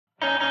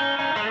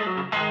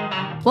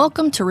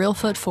Welcome to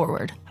Reelfoot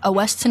Forward, a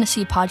West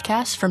Tennessee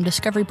podcast from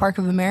Discovery Park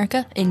of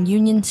America in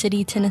Union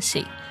City,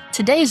 Tennessee.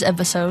 Today's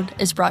episode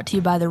is brought to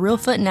you by the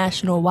Reelfoot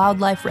National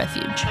Wildlife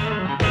Refuge.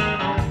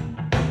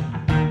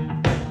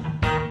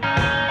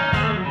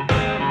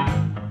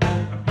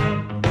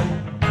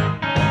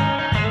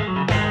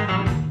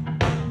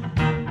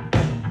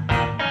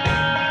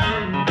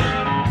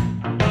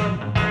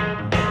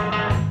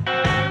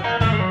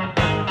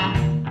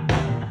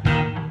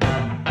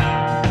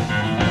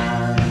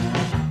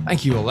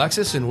 Thank you,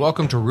 Alexis, and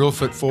welcome to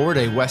Reelfoot Forward,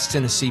 a West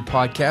Tennessee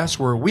podcast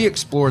where we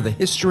explore the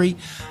history,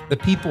 the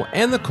people,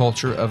 and the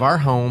culture of our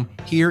home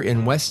here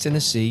in West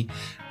Tennessee.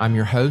 I'm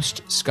your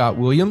host, Scott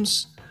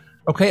Williams.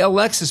 Okay,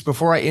 Alexis,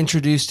 before I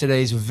introduce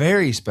today's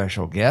very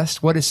special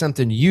guest, what is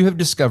something you have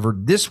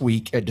discovered this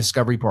week at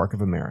Discovery Park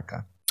of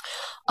America?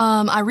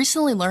 I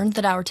recently learned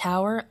that our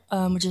tower,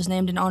 which is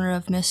named in honor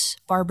of Miss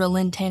Barbara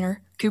Lynn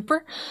Tanner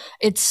Cooper,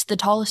 it's the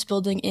tallest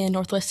building in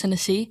Northwest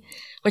Tennessee,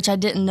 which I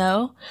didn't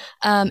know.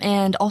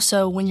 And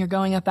also, when you're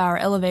going up our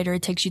elevator,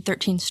 it takes you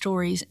 13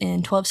 stories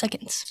in 12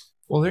 seconds.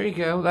 Well, there you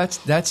go.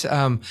 That's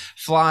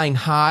flying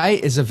high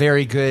is a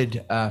very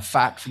good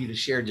fact for you to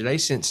share today,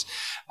 since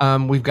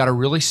we've got a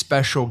really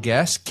special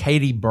guest,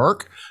 Katie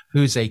Burke,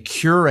 who's a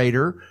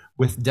curator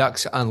with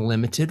Ducks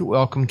Unlimited.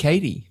 Welcome,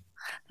 Katie.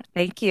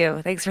 Thank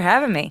you. Thanks for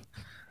having me.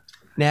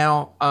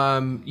 Now,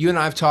 you and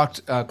I have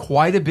talked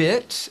quite a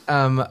bit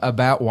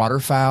about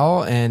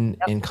waterfowl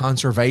and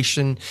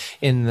conservation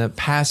in the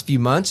past few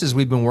months as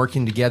we've been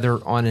working together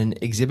on an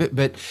exhibit.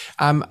 But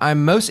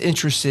I'm most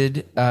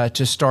interested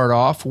to start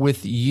off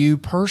with you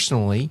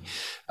personally.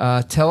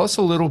 Tell us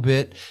a little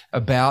bit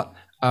about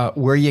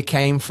where you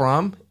came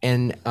from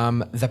and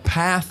the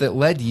path that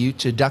led you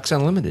to Ducks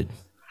Unlimited.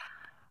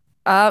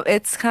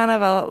 It's kind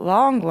of a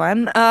long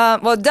one.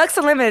 Well, Ducks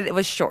Unlimited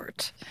was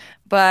short,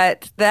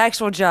 but the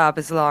actual job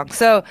is long.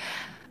 So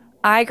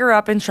I grew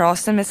up in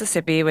Charleston,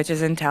 Mississippi, which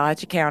is in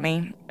Tallahatchie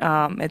County.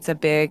 It's a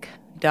big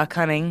duck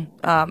hunting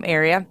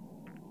area.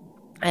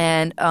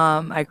 And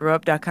I grew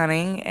up duck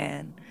hunting.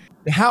 And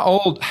How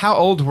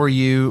old were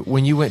you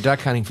when you went duck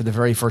hunting for the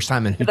very first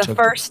time? And who the took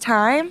first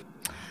time?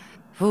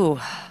 Ooh,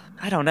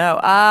 I don't know.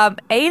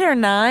 8 or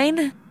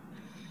 9.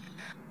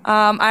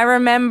 I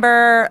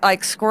remember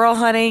like squirrel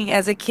hunting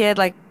as a kid,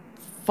 like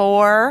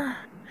 4,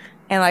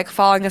 and like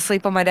falling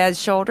asleep on my dad's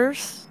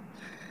shoulders.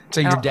 So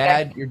your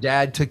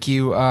dad took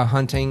you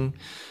hunting.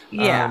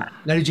 Yeah.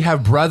 Now, did you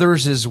have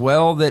brothers as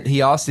well did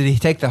he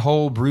take the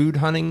whole brood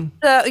hunting?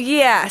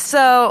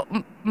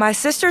 So my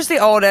sister's the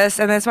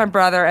oldest, and then it's my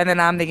brother, and then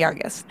I'm the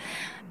youngest.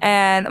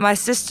 And my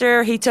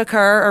sister, he took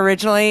her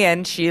originally,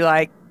 and she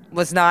like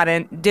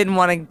didn't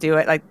want to do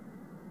it, like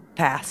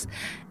pass.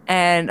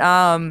 And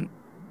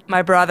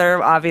my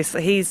brother,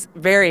 obviously, he's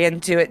very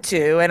into it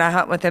too, and I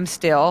hunt with him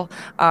still,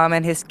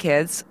 and his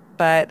kids.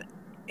 But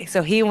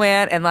so he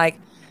went, and like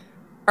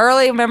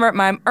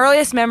my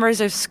earliest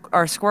memories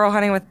are squirrel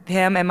hunting with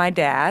him and my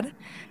dad,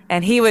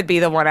 and he would be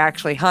the one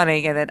actually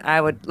hunting, and then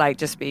I would like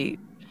just be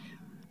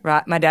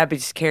right. My dad would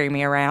just carry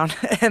me around,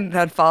 and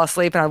I'd fall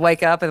asleep, and I'd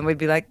wake up, and we'd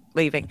be like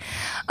leaving.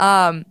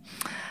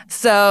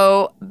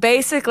 So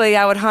basically,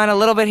 I would hunt a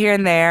little bit here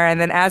and there, and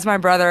then as my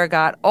brother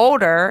got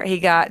older, he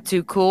got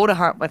too cool to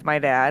hunt with my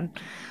dad.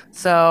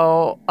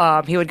 So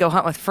he would go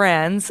hunt with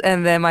friends,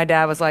 and then my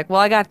dad was like, well,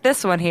 I got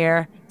this one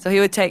here. So he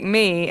would take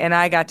me, and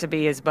I got to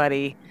be his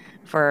buddy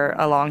for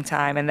a long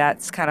time, and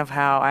that's kind of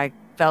how I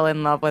fell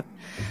in love with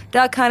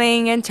duck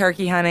hunting and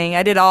turkey hunting.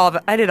 I did all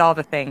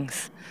the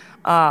things,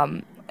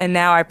 and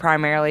now I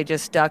primarily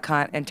just duck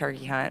hunt and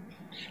turkey hunt.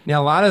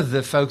 Now, a lot of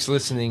the folks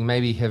listening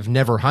maybe have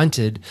never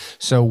hunted.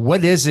 So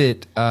what is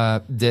it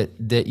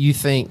that you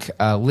think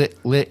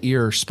lit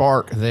your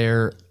spark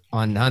there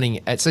on hunting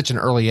at such an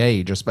early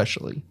age,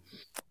 especially?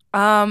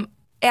 I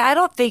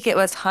don't think it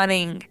was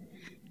hunting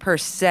per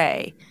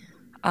se.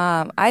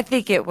 I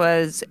think it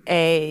was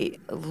a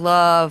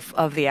love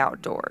of the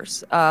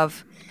outdoors,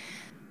 of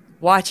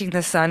watching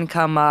the sun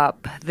come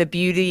up, the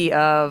beauty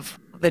of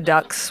the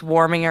ducks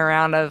swarming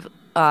around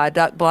a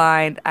duck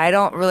blind. I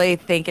don't really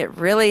think it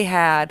really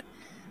had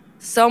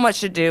so much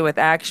to do with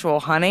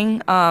actual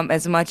hunting,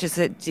 as much as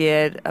it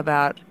did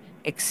about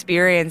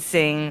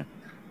experiencing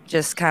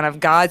just kind of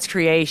God's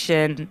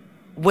creation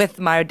with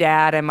my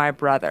dad and my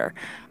brother.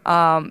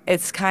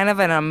 It's kind of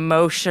an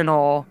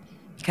emotional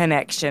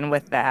connection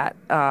with that.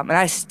 And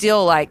I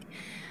still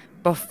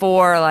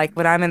before,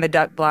 when I'm in the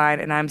duck blind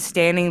and I'm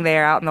standing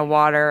there out in the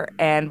water,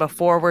 and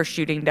before we're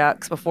shooting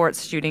ducks, before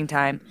it's shooting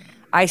time,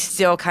 I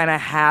still kind of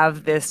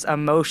have this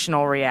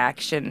emotional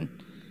reaction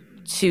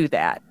to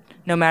that,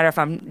 no matter if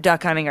I'm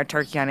duck hunting or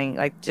turkey hunting.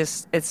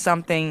 It's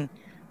something,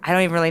 I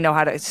don't even really know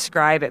how to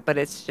describe it, but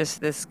it's just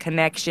this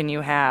connection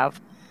you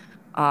have,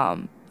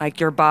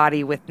 your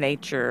body with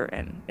nature,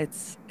 and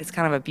it's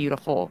kind of a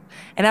beautiful,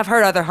 and I've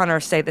heard other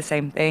hunters say the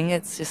same thing.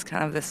 It's just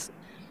kind of this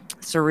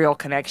surreal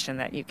connection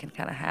that you can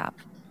kind of have.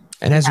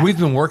 And as we've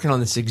been working on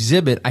this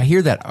exhibit, I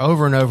hear that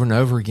over and over and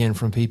over again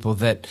from people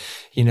that,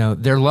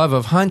 their love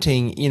of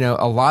hunting,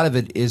 a lot of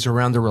it is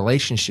around the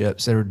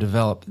relationships that are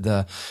developed,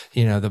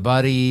 the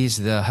buddies,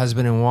 the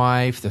husband and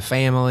wife, the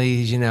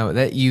families,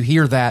 that you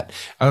hear that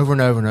over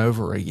and over and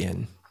over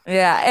again.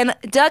 Yeah, and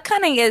duck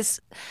hunting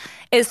is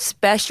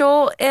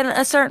special in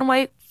a certain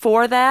way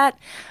for that.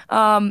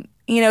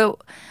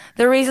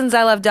 The reasons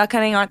I love duck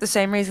hunting aren't the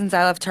same reasons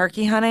I love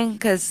turkey hunting,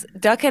 because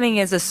duck hunting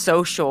is a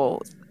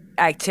social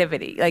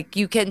activity. Like,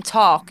 you can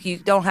talk. You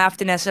don't have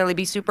to necessarily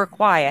be super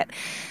quiet.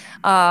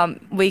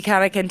 We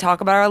kind of can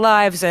talk about our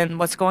lives and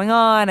what's going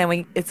on,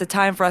 and it's a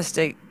time for us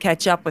to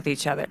catch up with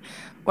each other.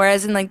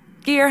 Whereas in like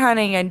deer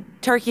hunting and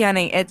turkey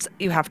hunting,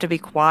 you have to be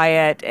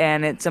quiet,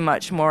 and it's a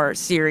much more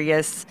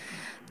serious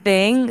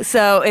thing.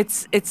 So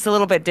it's a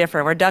little bit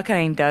different, where duck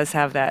hunting does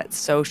have that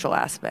social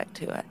aspect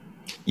to it.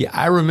 Yeah,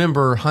 I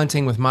remember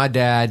hunting with my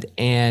dad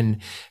and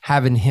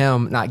having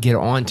him not get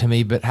on to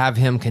me, but have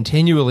him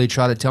continually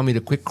try to tell me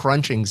to quit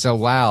crunching so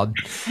loud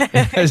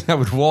as I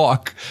would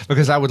walk,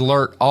 because I would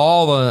alert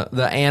all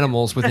the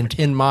animals within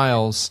 10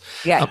 miles.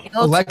 Yeah.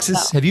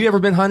 Alexis, have you ever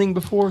been hunting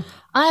before?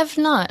 I have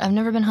not. I've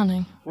never been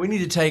hunting. We need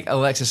to take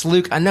Alexis.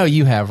 Luke, I know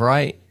you have,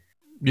 right?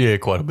 Yeah,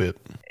 quite a bit.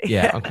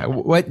 Yeah. Okay.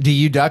 What do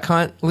you duck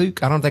hunt,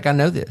 Luke? I don't think I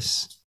know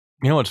this.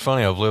 You know what's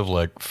funny? I've lived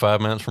like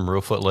 5 minutes from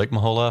Reelfoot Lake my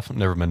whole life. I've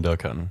never been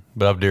duck hunting,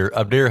 but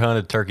I've deer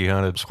hunted, turkey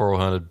hunted, squirrel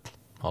hunted,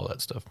 all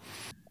that stuff.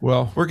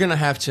 Well, we're gonna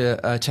have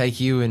to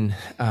take you and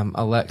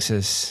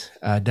Alexis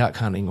duck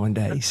hunting one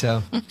day.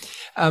 So,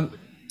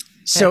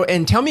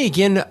 and tell me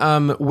again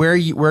where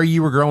you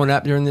were growing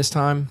up during this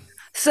time.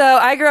 So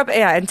I grew up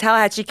in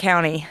Tallahatchie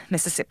County,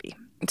 Mississippi.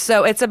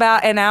 So it's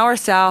about an hour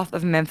south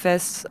of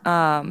Memphis,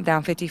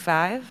 down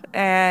 55,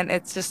 and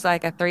it's just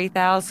like a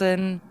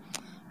 3,000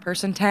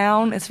 person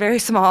town. It's very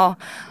small,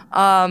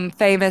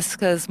 famous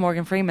because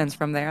Morgan Freeman's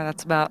from there.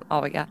 That's about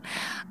all we got.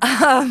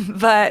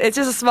 But it's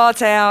just a small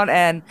town,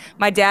 and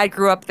my dad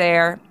grew up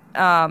there.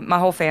 My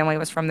whole family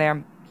was from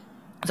there.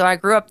 So I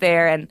grew up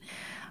there, and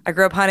I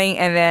grew up hunting,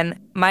 and then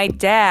my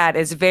dad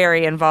is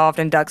very involved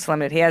in Ducks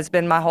Unlimited. He has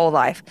been my whole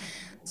life.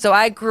 So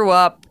I grew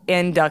up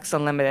in Ducks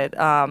Unlimited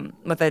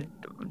with a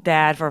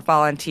dad for a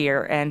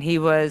volunteer, and he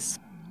was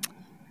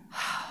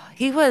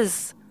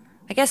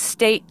I guess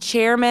state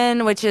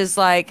chairman, which is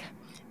like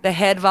the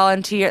head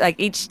volunteer. Like,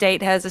 each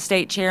state has a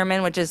state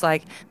chairman, which is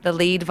like the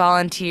lead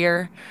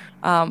volunteer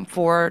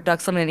for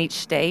Ducks Unlimited in each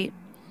state.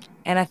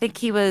 And I think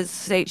he was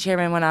state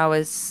chairman when I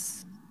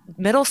was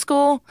middle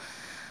school.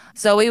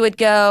 So we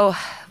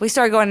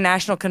started going to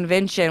National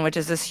Convention, which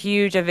is this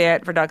huge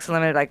event for Ducks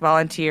Unlimited, like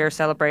volunteer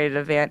celebrated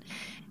event.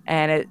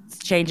 And it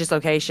changes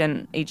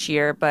location each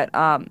year. But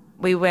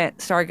we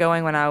started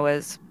going when I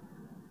was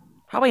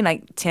probably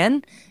like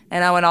 10,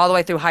 and I went all the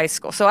way through high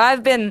school. So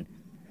I've been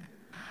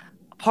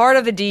part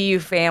of the DU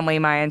family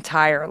my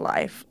entire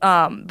life.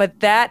 But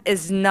that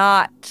is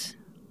not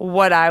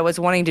what I was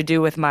wanting to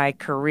do with my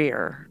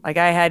career. Like,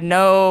 I had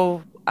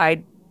no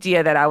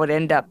idea that I would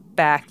end up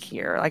back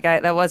here. Like,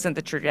 that wasn't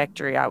the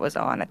trajectory I was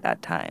on at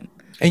that time.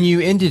 And you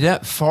ended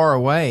up far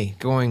away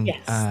going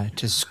Yes.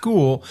 To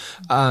school.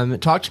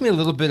 Talk to me a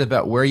little bit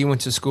about where you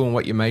went to school and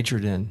what you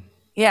majored in.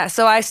 Yeah,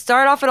 so I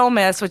started off at Ole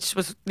Miss, which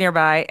was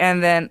nearby,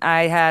 and then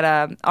I had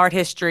a art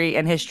history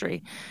and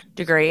history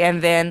degree.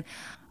 And then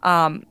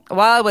while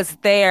I was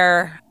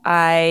there,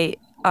 I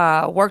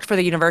worked for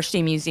the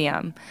University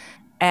Museum,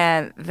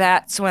 and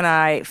that's when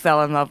I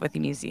fell in love with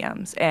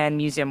museums and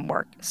museum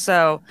work.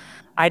 So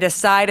I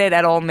decided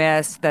at Ole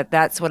Miss that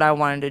that's what I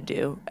wanted to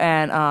do,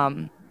 and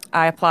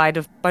I applied to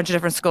a bunch of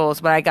different schools,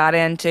 but I got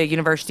into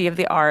University of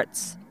the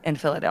Arts in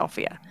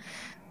Philadelphia.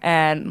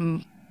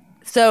 And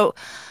so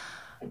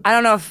I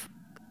don't know if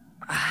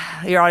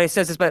your audience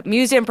knows this, but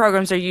museum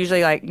programs are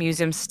usually like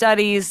museum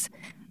studies,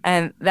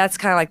 and that's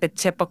kind of like the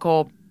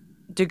typical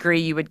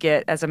degree you would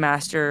get as a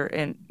master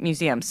in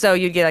museums. So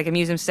you'd get like a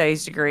museum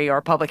studies degree or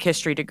a public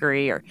history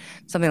degree or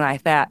something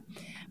like that.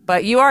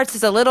 But UArts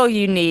is a little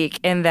unique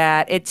in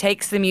that it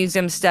takes the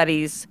museum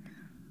studies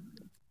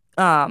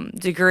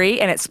degree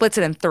and it splits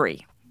it in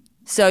 3.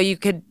 So you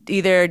could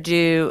either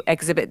do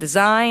exhibit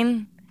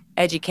design,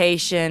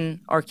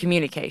 education, or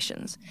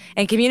communications.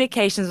 And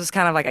communications was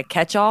kind of like a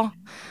catch-all.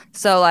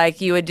 So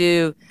like you would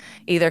do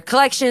either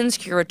collections,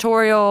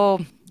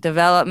 curatorial,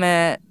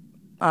 development,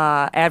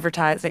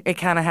 advertising. It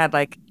kind of had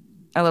like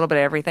a little bit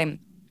of everything.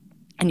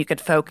 And you could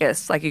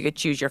focus, like you could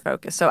choose your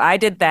focus. So I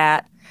did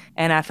that,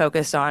 and I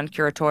focused on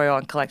curatorial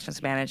and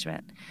collections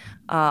management.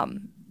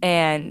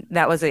 And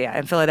that was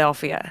in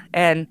Philadelphia.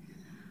 And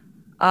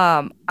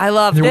I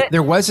loved it.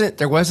 There wasn't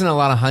a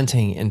lot of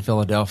hunting in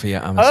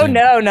Philadelphia, I'm Oh, assuming.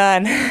 no,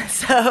 none.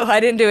 So I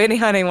didn't do any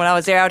hunting when I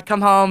was there. I would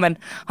come home and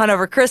hunt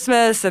over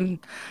Christmas and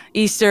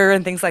Easter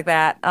and things like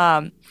that.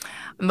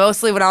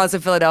 Mostly when I was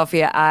in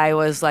Philadelphia, I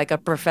was like a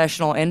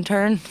professional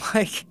intern.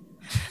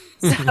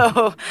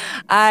 So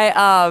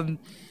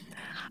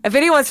if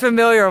anyone's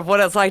familiar with what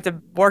it's like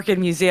to work in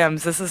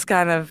museums, this is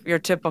kind of your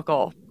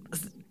typical,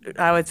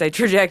 I would say,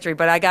 trajectory.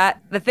 But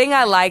the thing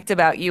I liked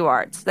about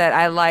UArts that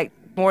I liked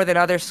more than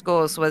other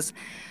schools was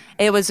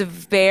it was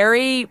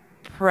very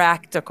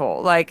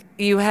practical. Like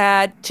you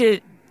had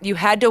to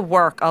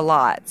work a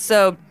lot.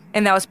 So,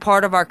 and that was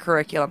part of our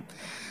curriculum.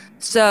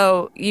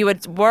 So you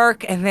would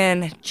work, and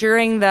then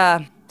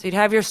so you'd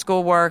have your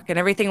schoolwork, and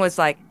everything was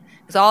like,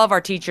 because all of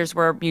our teachers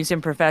were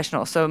museum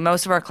professionals. So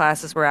most of our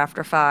classes were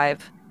after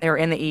 5. They were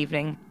in the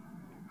evening.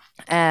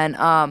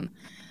 And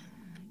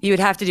you would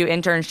have to do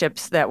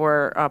internships that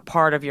were a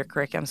part of your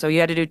curriculum. So you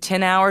had to do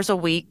 10 hours a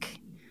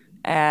week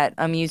at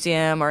a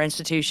museum or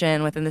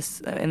institution within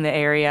in the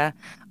area.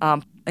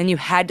 And you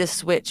had to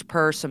switch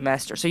per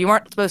semester. So you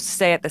weren't supposed to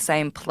stay at the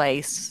same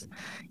place.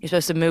 You're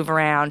supposed to move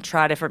around,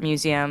 try different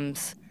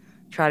museums,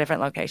 try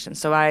different locations.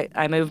 So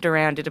I moved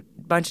around, did a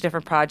bunch of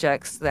different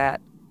projects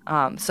that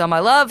some I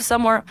loved,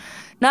 some were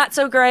not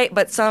so great,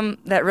 but some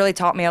that really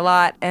taught me a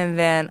lot. And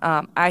then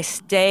I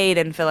stayed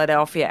in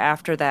Philadelphia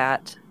after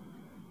that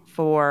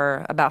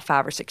for about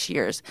 5 or 6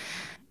 years,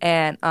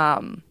 and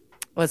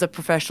was a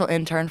professional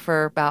intern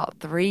for about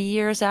 3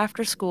 years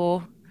after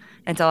school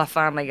until I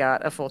finally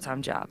got a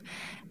full-time job.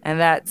 And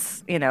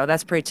that's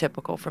pretty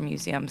typical for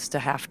museums to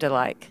have to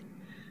like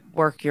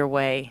work your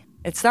way.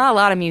 It's not a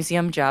lot of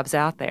museum jobs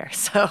out there,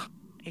 so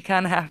you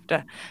kind of have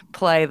to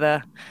play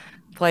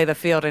the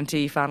field until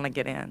you finally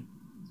get in.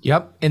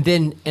 Yep. And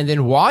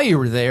then while you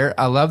were there,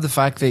 I love the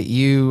fact that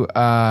you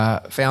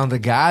found a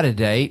guy to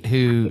date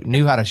who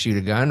knew how to shoot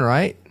a gun,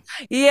 right?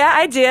 Yeah,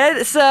 I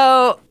did.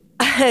 So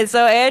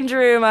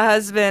Andrew, my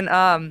husband,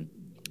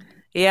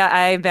 yeah,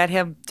 I met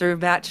him through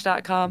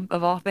Match.com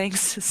of all things.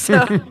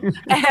 So,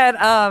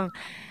 and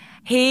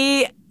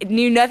he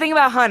knew nothing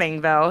about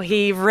hunting though.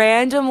 He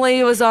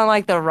randomly was on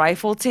like the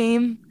rifle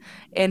team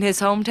in his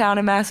hometown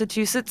in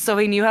Massachusetts, so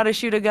he knew how to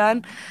shoot a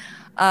gun.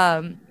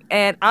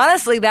 And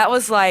honestly, that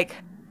was like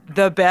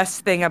the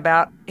best thing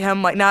about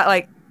him, like not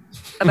like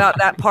about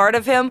that part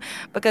of him,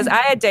 because I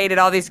had dated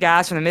all these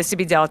guys from the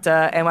Mississippi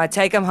Delta, and I'd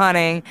take them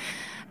hunting,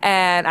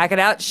 and I could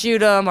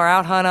outshoot them or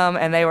outhunt them,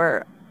 and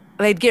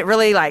they'd get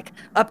really like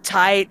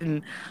uptight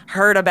and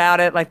hurt about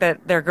it, like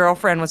that their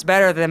girlfriend was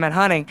better than them at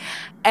hunting.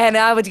 And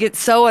I would get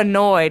so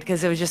annoyed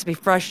because it would just be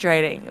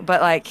frustrating. But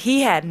like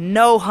he had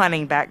no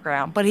hunting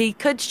background, but he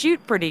could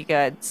shoot pretty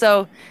good.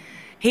 So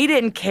he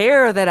didn't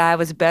care that I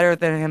was better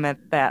than him at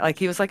that. Like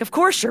he was like, of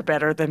course you're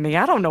better than me.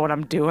 I don't know what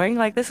I'm doing.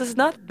 Like this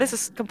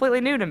is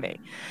completely new to me.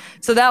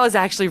 So that was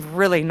actually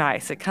really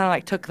nice. It kind of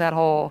like took that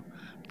whole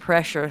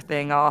pressure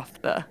thing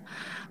off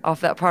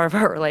that part of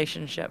our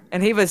relationship.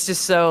 And he was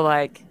just so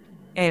like,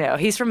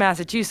 he's from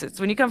Massachusetts.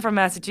 When you come from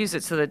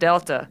Massachusetts to the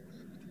Delta,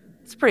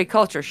 it's a pretty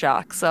culture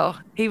shock. So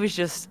he was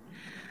just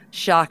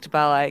shocked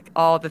by like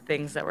all the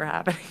things that were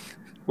happening.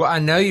 Well, I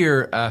know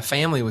your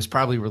family was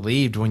probably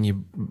relieved when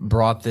you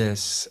brought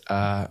this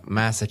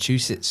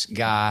Massachusetts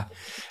guy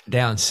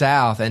down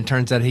south, and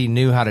turns out he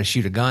knew how to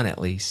shoot a gun at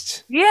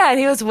least. Yeah, and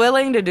he was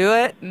willing to do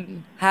it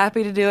and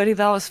happy to do it. He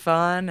thought it was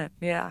fun. And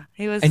yeah,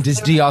 he was. And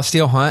do y'all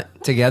still hunt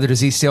together?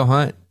 Does he still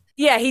hunt?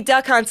 Yeah, he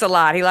duck hunts a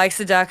lot. He likes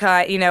to duck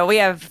hunt. We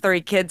have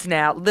 3 kids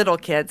now, little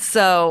kids.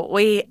 So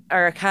we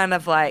are kind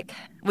of like,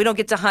 we don't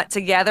get to hunt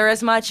together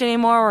as much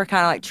anymore. We're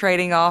kind of like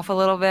trading off a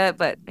little bit.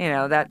 But,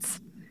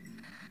 that's,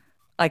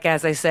 like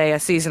as they say, a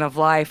season of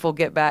life. We'll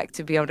get back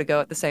to be able to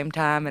go at the same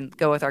time and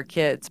go with our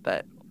kids.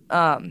 But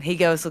he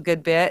goes a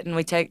good bit, and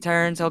we take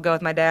turns. He'll go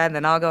with my dad, and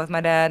then I'll go with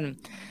my dad. And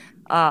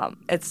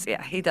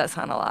he does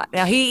hunt a lot.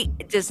 Now, he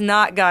does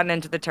not gotten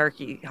into the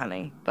turkey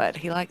hunting, but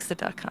he likes the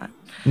duck hunt.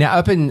 Now,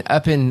 up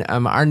in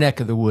our neck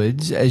of the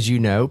woods, as you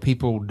know,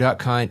 people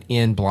duck hunt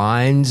in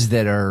blinds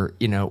that are,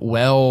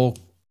 well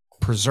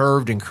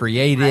preserved and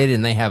created, right.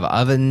 And they have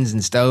ovens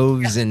and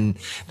stoves, yeah. And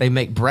they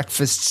make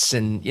breakfasts,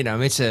 and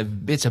it's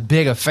a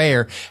big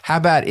affair. How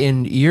about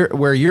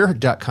where you're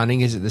duck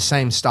hunting? Is it the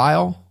same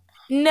style?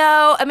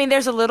 No, I mean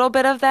there's a little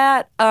bit of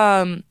that.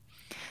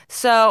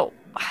 So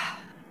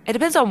it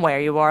depends on where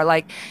you are.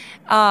 Like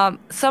some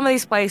of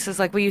these places,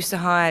 like we used to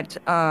hunt.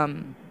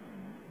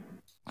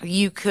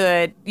 You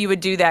would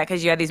do that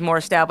because you had these more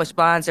established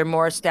blinds or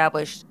more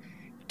established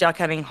duck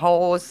hunting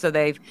holes, so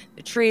the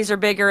trees are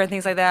bigger and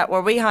things like that.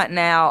 Where we hunt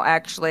now,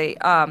 actually,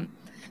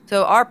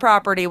 so our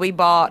property we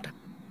bought,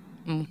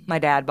 my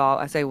dad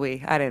bought, I say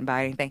we, I didn't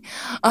buy anything,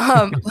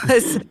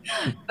 was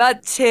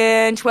about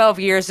 10, 12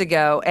 years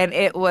ago, and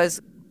it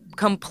was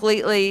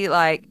completely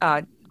like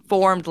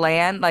formed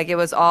land. Like it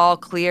was all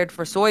cleared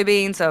for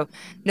soybeans, so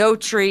no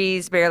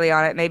trees barely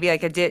on it, maybe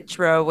like a ditch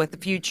row with a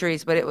few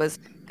trees, but it was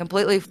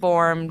completely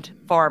formed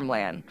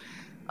farmland,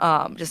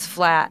 just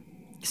flat.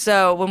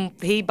 So when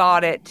he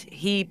bought it,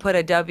 he put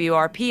a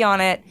WRP on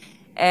it,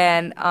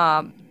 and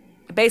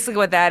basically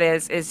what that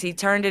is he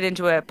turned it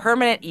into a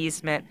permanent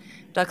easement.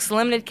 Ducks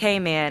Limited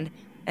came in,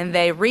 and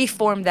they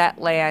reformed that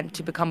land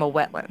to become a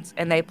wetlands,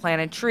 and they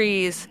planted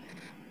trees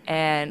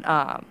and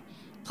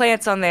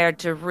plants on there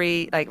to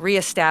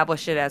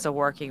reestablish it as a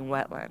working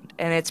wetland,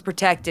 and it's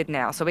protected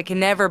now, so it can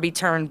never be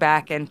turned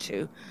back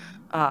into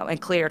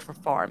and cleared for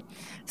farm.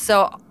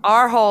 So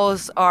our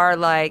holes are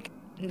like,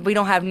 we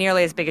don't have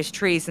nearly as big as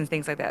trees and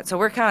things like that. So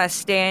we're kind of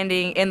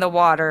standing in the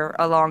water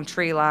along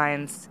tree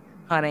lines,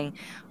 hunting.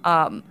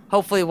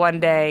 Hopefully one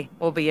day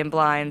we'll be in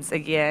blinds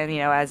again,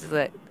 as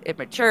it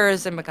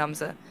matures and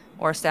becomes a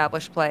more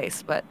established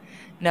place. But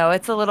no,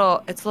 it's a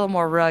little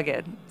more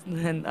rugged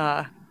than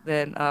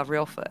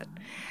Reelfoot.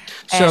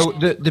 So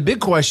the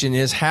big question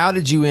is, how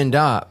did you end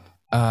up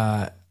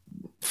in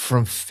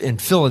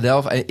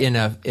Philadelphia?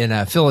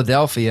 In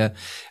Philadelphia,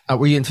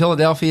 were you in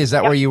Philadelphia? Is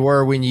that where you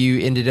were when you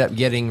ended up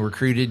getting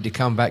recruited to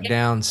come back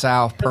down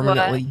south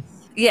permanently?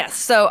 Yes.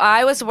 So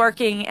I was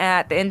working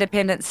at the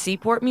Independence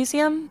Seaport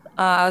Museum.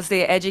 I was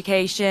the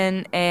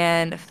education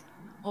and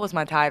what was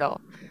my title?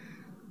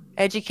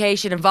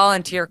 Education and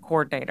volunteer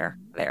coordinator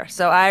there.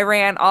 So I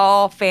ran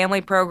all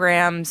family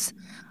programs.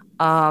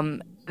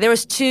 There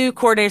was two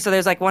coordinators. So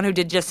there's like one who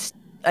did just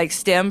like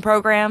STEM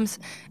programs,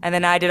 and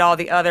then I did all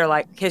the other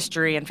like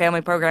history and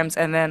family programs,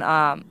 and then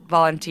I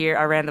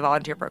ran the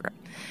volunteer program.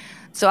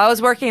 So I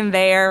was working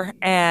there,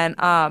 and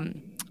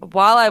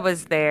while I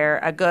was there,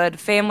 a good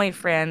family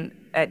friend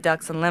at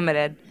Ducks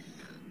Unlimited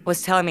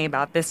was telling me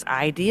about this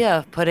idea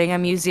of putting a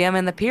museum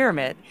in the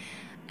pyramid.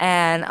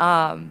 And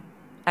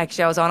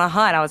actually, I was on a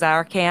hunt. I was at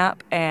our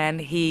camp,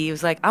 and he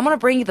was like, I'm going to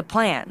bring you the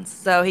plans.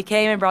 So he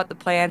came and brought the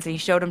plans, and he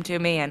showed them to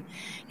me, and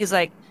he's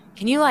like,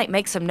 can you like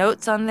make some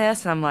notes on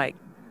this? And I'm like,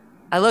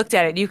 I looked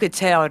at it, you could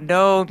tell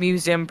no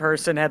museum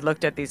person had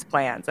looked at these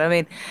plans. I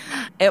mean,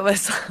 it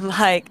was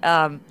like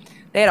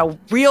they had a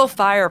real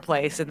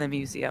fireplace in the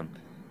museum.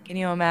 Can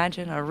you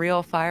imagine a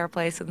real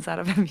fireplace inside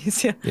of a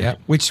museum? Yeah,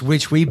 which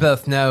we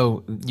both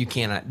know you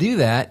cannot do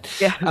that.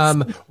 Yes.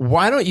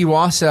 Why don't you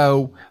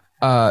also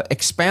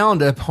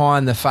expound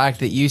upon the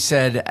fact that you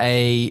said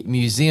a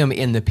museum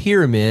in the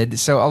pyramid?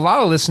 So a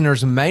lot of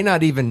listeners may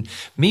not even,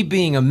 me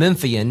being a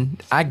Memphian,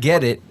 I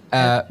get it,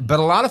 but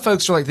a lot of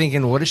folks are like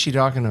thinking, what is she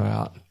talking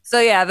about?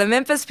 So yeah, the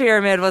Memphis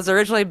Pyramid was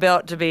originally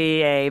built to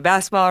be a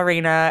basketball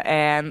arena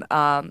and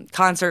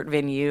concert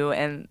venue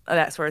and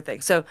that sort of thing.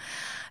 So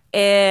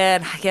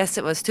and I guess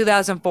it was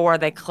 2004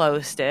 they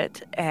closed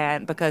it,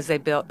 and because they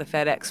built the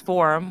FedEx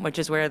Forum, which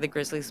is where the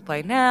Grizzlies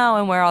play now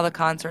and where all the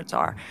concerts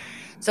are.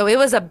 So it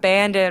was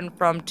abandoned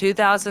from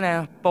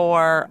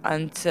 2004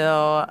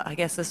 until I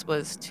guess this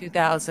was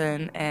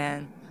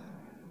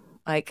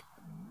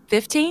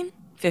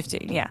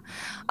 2015, yeah.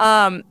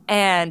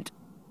 And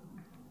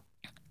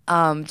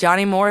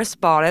Johnny Morris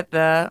bought it,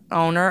 the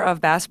owner of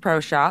Bass Pro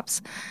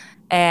Shops,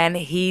 and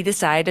he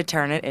decided to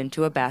turn it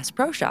into a Bass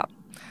Pro Shop.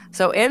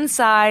 So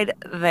inside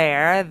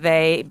there,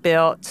 they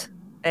built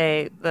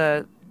the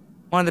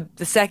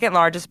second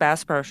largest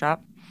Bass Pro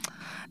Shop.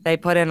 They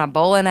put in a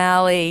bowling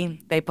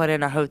alley, they put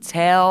in a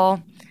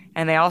hotel,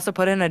 and they also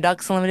put in a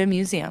Ducks Unlimited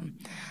museum.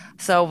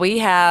 So we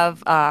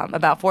have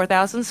about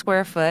 4,000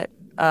 square foot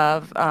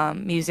of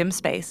museum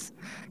space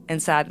on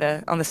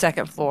the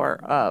second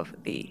floor of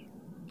the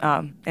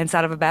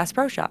inside of a Bass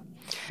Pro Shop.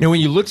 Now, when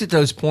you looked at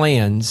those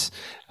plans,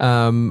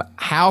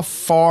 how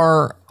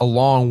far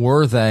along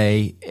were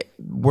they?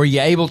 Were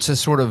you able to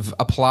sort of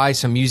apply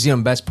some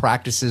museum best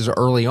practices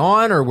early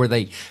on, or were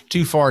they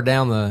too far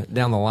down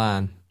the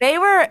line?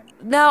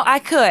 I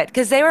could,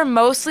 because they were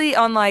mostly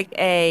on like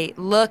a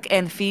look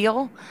and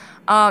feel.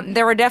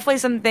 There were definitely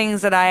some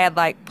things that I had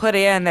like put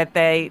in that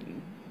I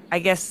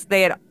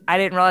didn't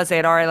realize they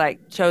had already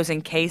like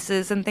chosen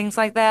cases and things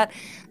like that.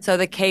 So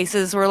the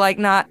cases were like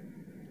not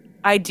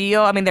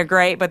ideal. I mean, they're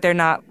great, but they're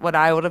not what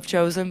I would have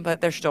chosen,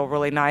 but they're still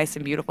really nice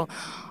and beautiful.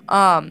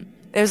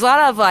 There's a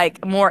lot of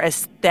like more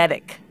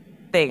aesthetic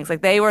things.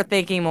 Like they were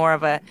thinking more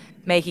of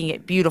making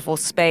it beautiful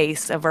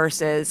space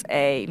versus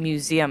a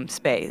museum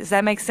space. Does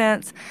that make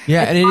sense?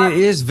 Yeah, and it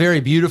is very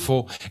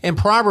beautiful. And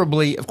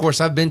probably, of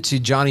course, I've been to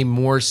Johnny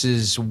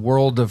Morris's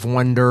World of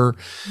Wonder.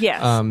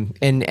 Yes. And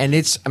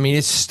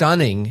it's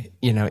stunning,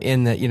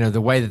 in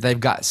the way that they've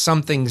got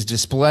some things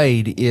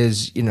displayed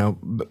is,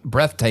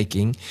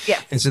 breathtaking.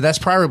 Yes. And so that's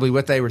probably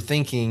what they were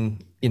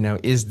thinking,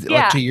 is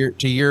like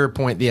to your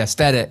point, the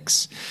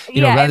aesthetics,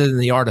 rather than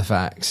the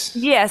artifacts.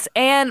 Yes,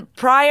 and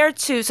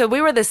so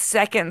we were the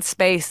second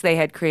space they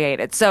had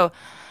created. So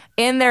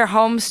in their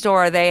home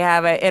store, they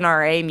have an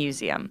NRA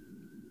museum,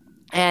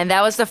 and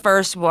that was the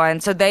first one.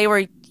 So they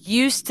were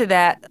used to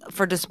that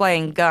for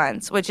displaying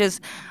guns, which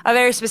is a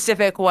very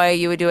specific way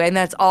you would do it, and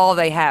that's all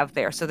they have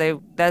there. So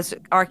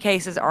our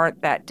cases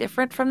aren't that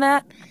different from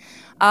that.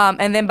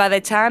 And then by the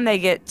time they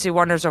get to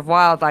Wonders of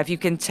Wildlife, you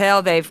can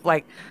tell they've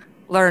like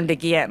learned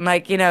again.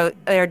 Like,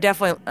 they're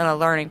definitely in a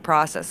learning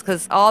process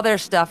because all their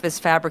stuff is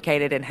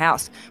fabricated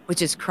in-house,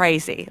 which is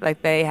crazy.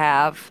 Like they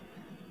have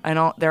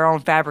their own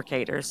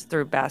fabricators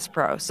through Bass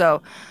Pro.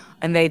 So,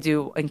 and they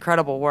do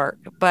incredible work.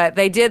 But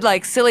they did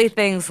like silly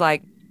things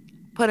like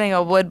putting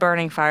a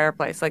wood-burning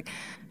fireplace. Like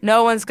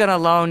no one's going to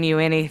loan you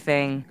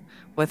anything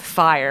with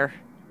fire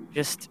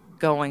just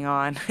going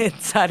on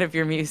inside of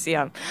your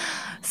museum.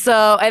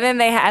 So, and then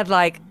they had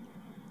like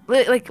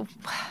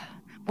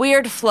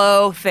weird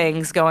flow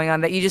things going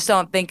on that you just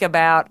don't think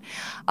about.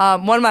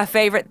 One of my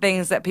favorite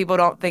things that people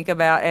don't think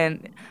about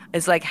and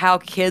is like how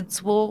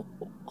kids will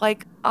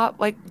like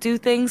do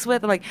things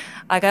with. Like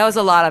I was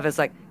a lot of it's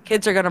like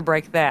kids are gonna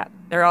break that.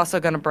 They're also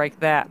gonna break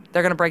that.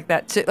 They're gonna break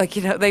that too. Like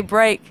they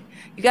break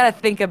you got to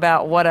think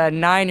about what a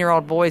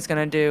 9-year-old boy is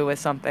going to do with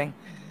something.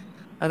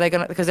 Are they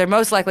going to, because they're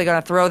most likely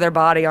going to throw their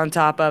body on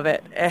top of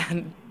it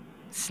and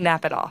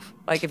snap it off.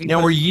 Like if you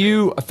Now, were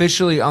you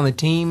officially on the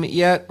team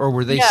yet, or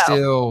were they No.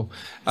 still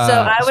So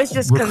I was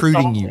just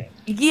recruiting you?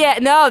 Yeah,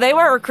 no, they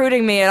weren't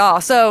recruiting me at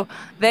all. So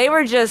they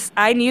were just,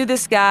 I knew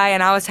this guy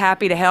and I was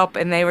happy to help.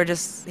 And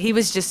he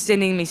was just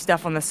sending me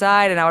stuff on the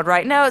side, and I would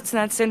write notes and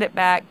I'd send it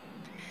back.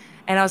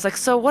 And I was like,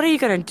 so what are you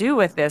going to do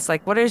with this?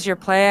 Like, what is your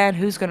plan?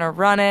 Who's going to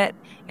run it?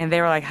 And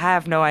they were like, I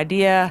have no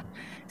idea.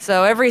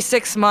 So every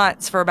 6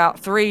 months for about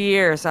 3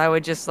 years, I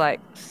would just like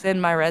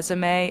send my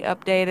resume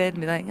updated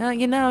and be like,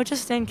 oh,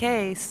 just in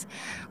case,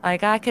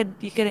 like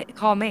you could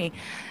call me.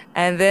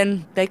 And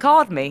then they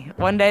called me.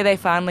 One day they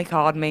finally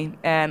called me,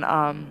 and,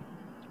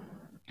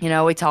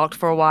 we talked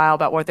for a while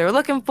about what they were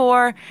looking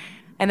for,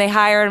 and they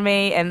hired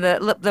me, and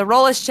the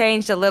role has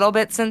changed a little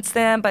bit since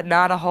then, but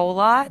not a whole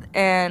lot.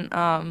 And,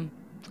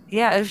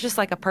 it was just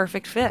like a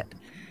perfect fit.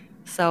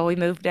 So we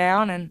moved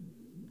down, and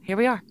here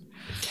we are.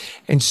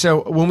 And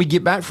so when we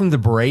get back from the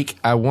break,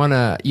 I want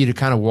you to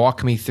kind of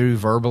walk me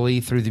verbally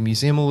through the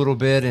museum a little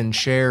bit and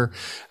share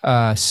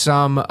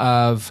some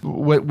of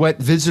what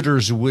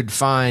visitors would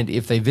find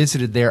if they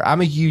visited there.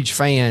 I'm a huge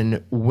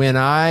fan. When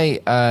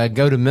I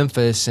go to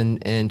Memphis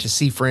and to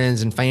see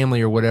friends and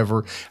family or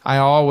whatever, I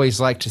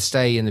always like to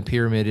stay in the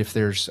Pyramid if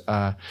there's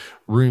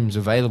rooms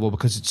available,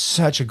 because it's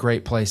such a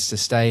great place to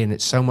stay, and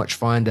it's so much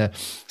fun to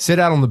sit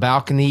out on the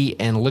balcony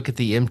and look at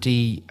the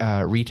empty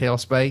retail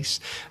space.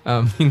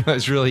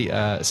 It's really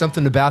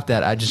something about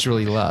that I just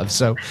really love.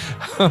 So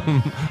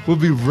we'll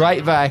be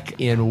right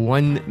back in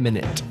 1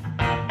 minute.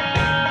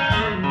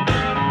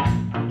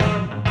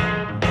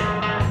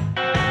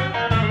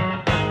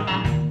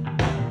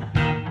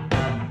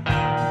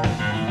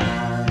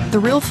 The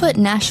Reelfoot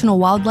National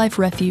Wildlife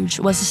Refuge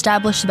was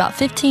established about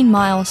 15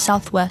 miles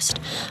southwest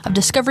of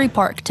Discovery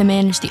Park to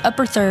manage the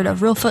upper third of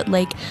Reelfoot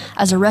Lake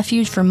as a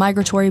refuge for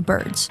migratory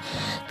birds.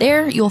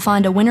 There, you'll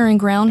find a wintering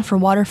ground for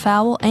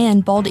waterfowl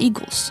and bald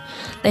eagles.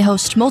 They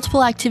host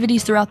multiple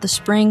activities throughout the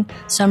spring,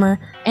 summer,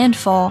 and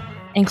fall,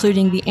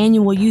 including the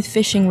annual youth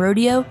fishing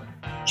rodeo,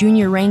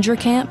 junior ranger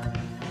camp,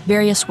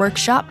 various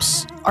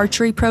workshops,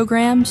 archery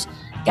programs,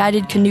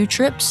 guided canoe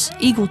trips,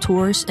 eagle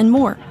tours, and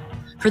more.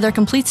 For their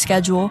complete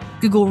schedule,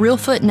 Google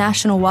Reelfoot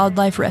National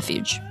Wildlife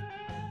Refuge.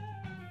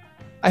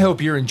 I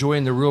hope you're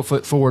enjoying the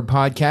Reelfoot Forward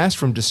podcast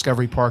from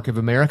Discovery Park of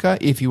America.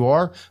 If you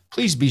are,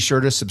 please be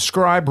sure to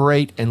subscribe,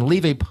 rate, and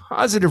leave a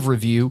positive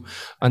review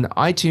on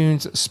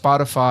iTunes,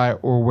 Spotify,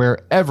 or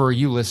wherever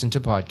you listen to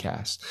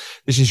podcasts.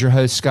 This is your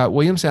host, Scott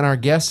Williams, and our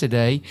guest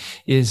today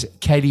is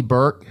Katie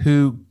Burke,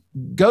 who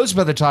goes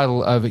by the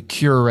title of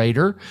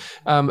curator,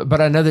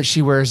 but I know that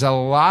she wears a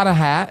lot of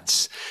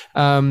hats,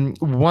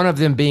 one of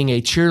them being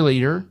a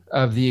cheerleader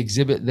of the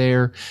exhibit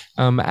there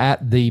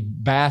at the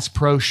Bass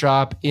Pro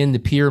Shop in the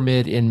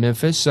Pyramid in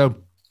Memphis. So,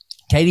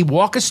 Katie,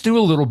 walk us through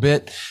a little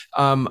bit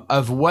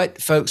of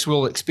what folks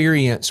will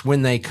experience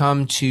when they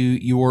come to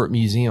your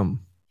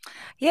museum.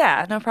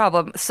 Yeah, no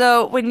problem.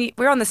 So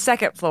we're on the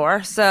second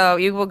floor, so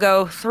you will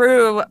go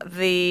through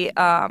the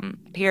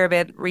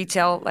Pyramid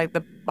retail, like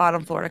the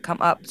bottom floor, to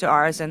come up to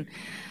ours, and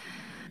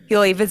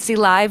you'll even see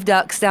live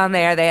ducks down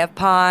there. They have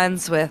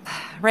ponds with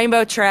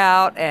rainbow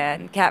trout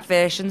and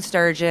catfish and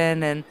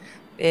sturgeon and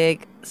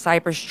big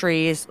cypress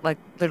trees, like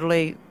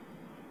literally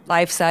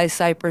life-size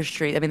cypress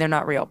trees. I mean, they're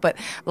not real, but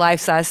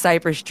life-size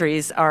cypress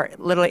trees are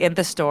literally in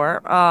the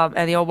store.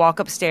 And you'll walk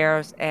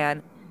upstairs,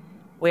 and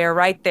we're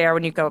right there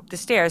when you go up the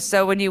stairs.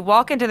 So when you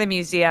walk into the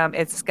museum,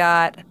 it's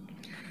got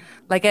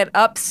like an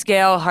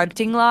upscale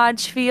hunting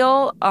lodge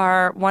feel,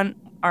 our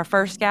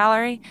first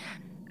gallery.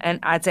 And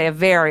I'd say a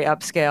very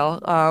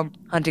upscale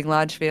hunting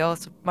lodge feel.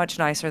 It's much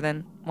nicer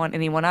than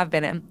anyone I've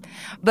been in.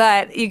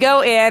 But you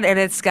go in, and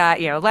it's got,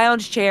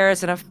 lounge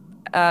chairs and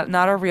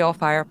not a real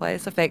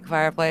fireplace, a fake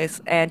fireplace,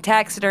 and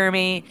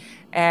taxidermy.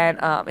 And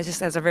it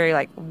just has a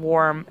very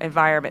warm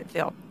environment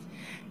feel.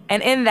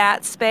 And in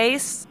that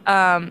space,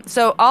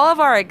 so all of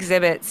our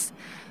exhibits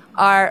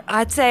are,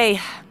 I'd say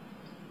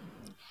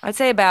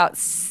about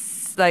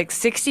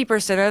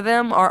 60% of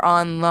them are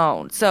on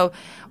loan. So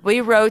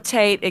we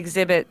rotate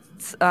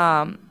exhibits,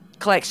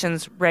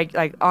 collections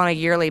on a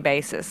yearly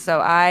basis.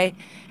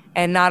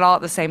 And not all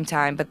at the same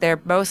time, but they're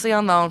mostly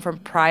on loan from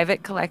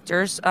private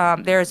collectors.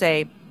 There's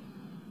a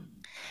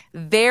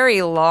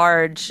very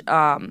large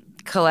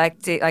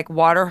collecting,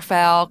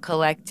 waterfowl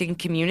collecting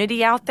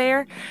community out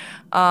there.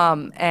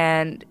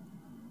 And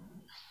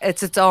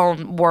it's its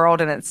own world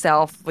in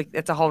itself.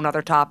 It's a whole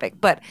nother topic.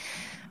 But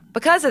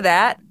because of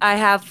that, I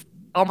have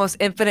almost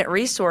infinite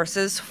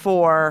resources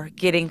for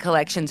getting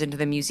collections into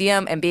the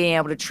museum and being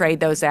able to trade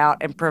those out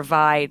and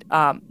provide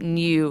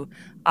new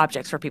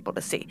objects for people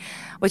to see,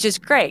 which is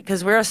great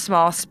because we're a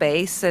small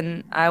space,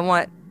 and I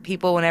want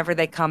people, whenever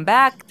they come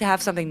back, to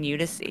have something new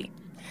to see.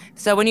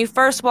 So when you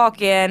first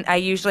walk in, I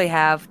usually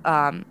have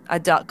a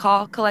duck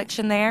call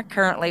collection there.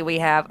 Currently, we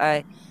have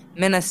a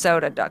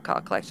Minnesota duck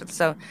call collection.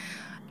 So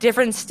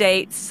different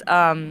states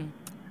have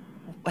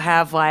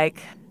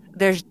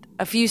there's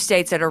a few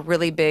states that are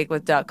really big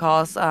with duck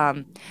calls.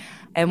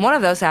 And one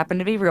of those happened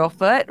to be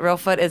Reelfoot.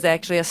 Reelfoot is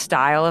actually a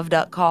style of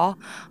duck call.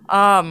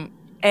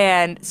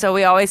 And so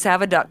we always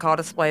have a duck call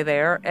display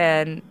there,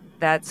 and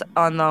that's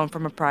on loan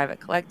from a private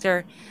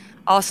collector.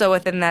 Also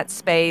within that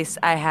space,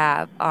 I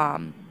have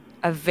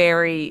a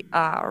very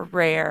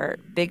rare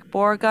big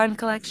bore gun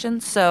collection.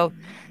 So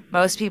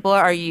most people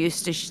are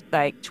used to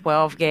like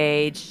 12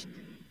 gauge,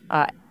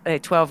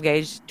 12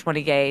 gauge,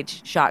 20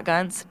 gauge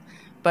shotguns,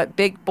 but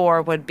big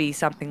bore would be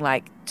something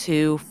like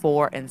 2,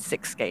 4, and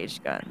 6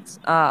 gauge guns,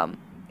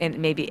 and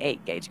maybe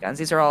 8 gauge guns.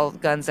 These are all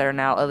guns that are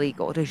now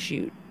illegal to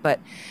shoot, but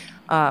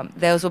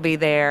those will be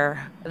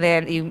there.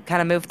 Then you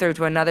kind of move through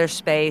to another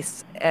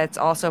space. It's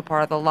also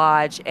part of the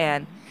lodge,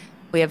 and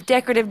we have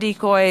decorative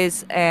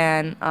decoys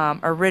and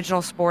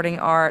original sporting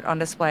art on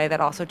display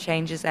that also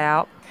changes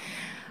out.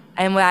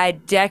 And by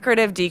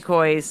decorative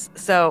decoys,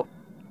 so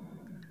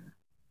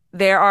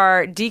there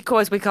are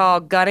decoys we call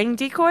gunning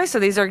decoys. So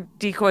these are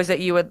decoys that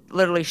you would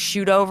literally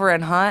shoot over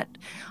and hunt.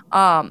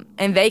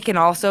 And they can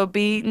also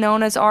be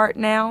known as art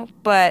now.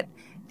 But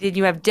then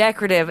you have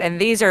decorative, and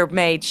these are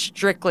made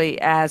strictly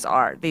as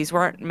art. These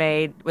weren't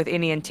made with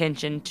any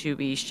intention to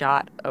be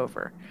shot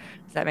over.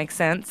 Does that make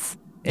sense?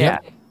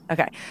 Yep. Yeah.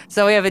 Okay.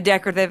 So we have a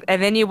decorative,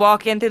 and then you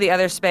walk into the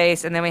other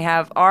space, and then we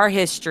have our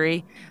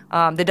history,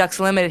 the Ducks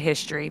Limited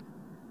history.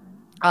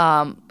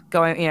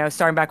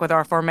 Starting back with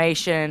our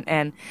formation,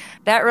 and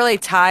that really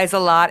ties a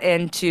lot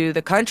into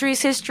the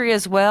country's history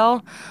as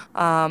well.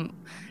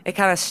 It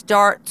kind of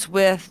starts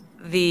with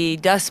the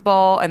Dust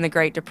Bowl and the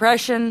Great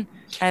Depression.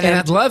 And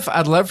I'd love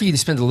for you to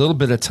spend a little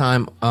bit of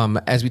time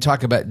as we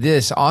talk about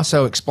this,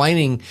 also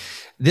explaining.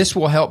 This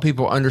will help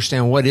people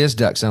understand what is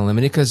Ducks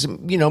Unlimited, because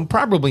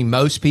probably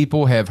most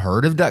people have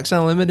heard of Ducks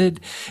Unlimited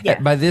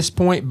by this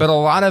point, but a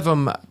lot of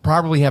them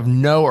probably have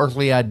no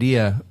earthly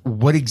idea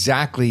what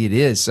exactly it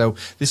is. So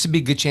this would be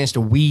a good chance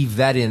to weave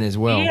that in as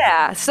well.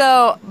 Yeah.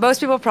 So most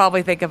people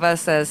probably think of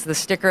us as the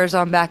stickers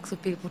on backs of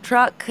people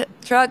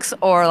trucks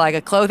or like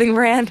a clothing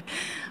brand,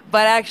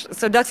 but actually,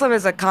 so Ducks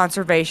Unlimited is a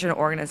conservation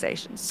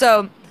organization.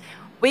 So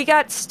we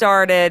got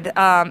started.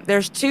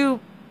 There's two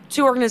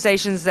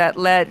organizations that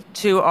led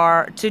to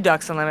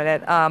Ducks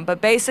Unlimited, but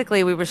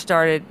basically we were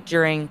started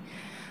during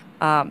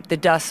the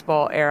Dust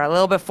Bowl era, a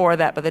little before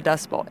that, but the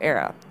Dust Bowl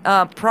era.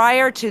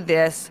 Prior to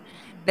this,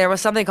 there was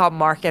something called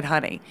market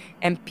hunting,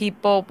 and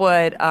people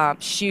would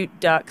shoot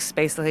ducks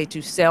basically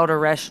to sell to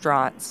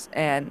restaurants,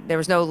 and there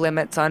was no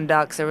limits on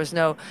ducks. There was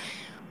no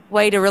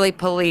way to really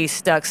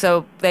police ducks,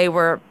 so they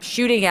were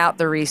shooting out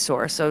the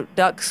resource. So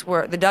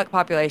the duck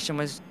population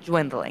was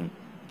dwindling.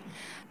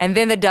 And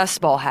then the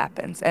Dust Bowl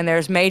happens, and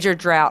there's major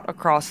drought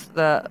across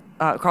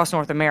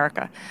North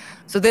America.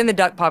 So then the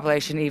duck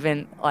population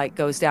even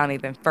goes down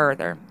even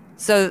further.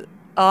 So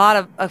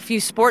a few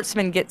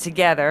sportsmen get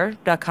together,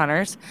 duck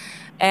hunters,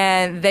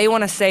 and they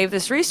want to save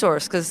this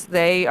resource because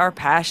they are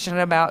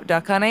passionate about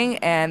duck hunting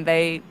and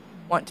they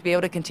want to be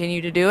able to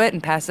continue to do it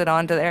and pass it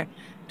on to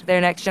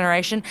their next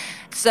generation.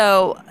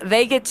 So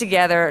they get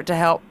together to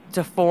help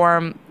to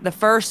form the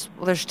first.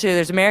 There's two.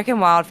 There's American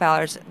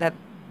Wildfowlers,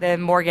 then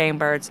More Game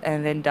Birds,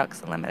 and then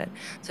Ducks Unlimited.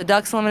 So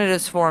Ducks Unlimited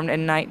was formed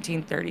in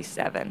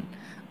 1937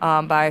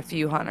 by a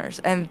few hunters.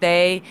 And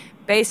they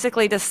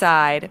basically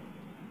decide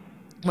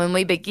when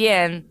we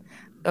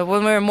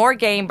were More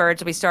Game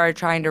Birds, we started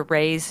trying to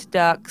raise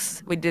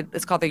ducks.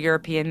 It's called the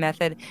European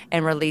method,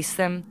 and release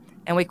them.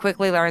 And we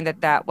quickly learned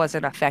that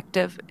wasn't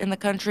effective in the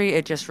country.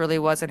 It just really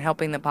wasn't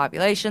helping the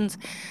populations.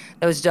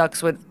 Those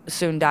ducks would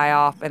soon die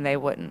off, and they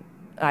wouldn't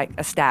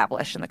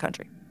establish in the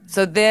country.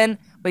 So then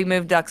we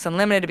moved Ducks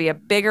Unlimited to be a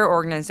bigger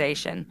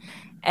organization,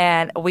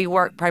 and we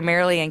work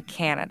primarily in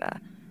Canada.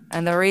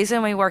 And the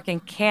reason we work in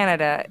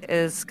Canada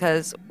is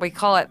because we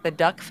call it the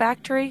Duck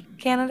Factory,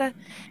 Canada,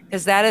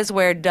 because that is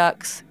where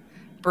ducks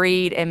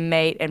breed and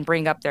mate and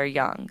bring up their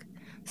young.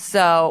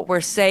 So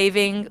we're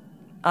saving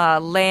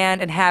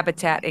land and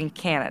habitat in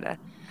Canada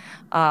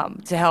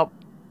to help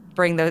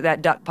bring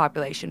that duck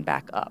population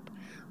back up.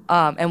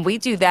 And we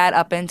do that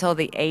up until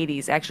the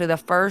 80s. Actually, the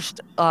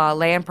first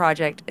land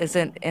project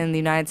isn't in the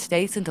United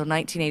States until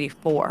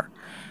 1984.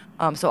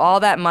 So all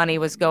the money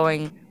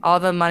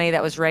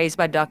that was raised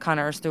by duck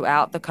hunters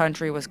throughout the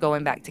country was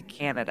going back to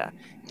Canada.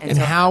 And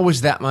how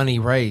was that money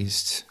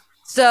raised?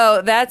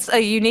 So that's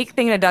a unique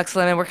thing to Ducks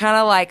Unlimited. We're kind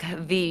of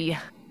like the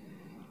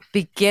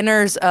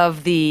beginners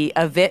of the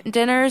event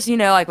dinners,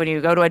 like when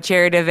you go to a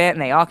charity event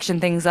and they auction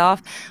things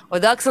off. Well,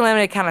 Ducks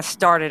Unlimited kind of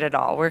started it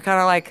all. We're kind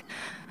of like,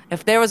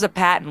 if there was a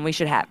patent, we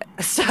should have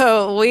it.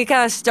 So we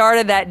kind of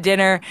started that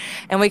dinner,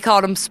 and we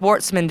called them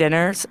sportsman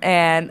dinners.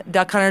 And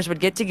duck hunters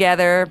would get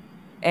together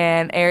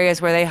in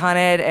areas where they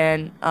hunted,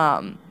 and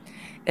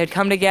they'd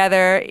come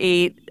together,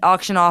 eat,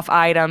 auction off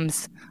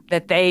items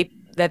that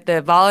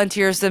the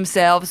volunteers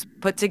themselves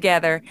put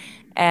together,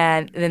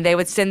 and then they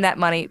would send that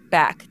money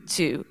back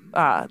to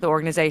the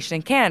organization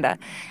in Canada.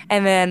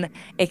 And then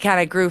it kind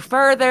of grew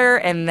further,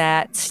 and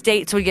that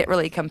states would get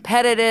really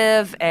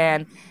competitive,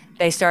 and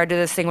they started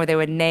this thing where they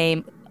would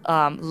name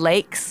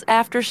lakes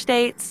after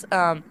states.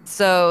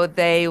 So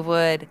they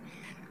would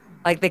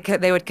like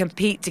they would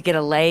compete to get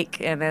a lake,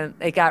 and then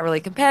it got really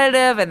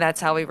competitive, and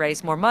that's how we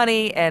raised more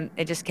money, and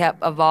it just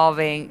kept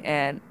evolving,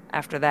 and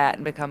after that,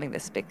 and becoming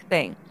this big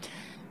thing.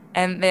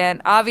 And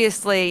then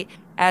obviously,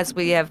 as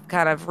we have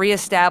kind of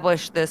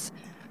reestablished this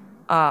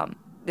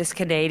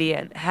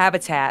Canadian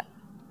habitat,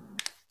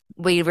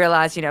 we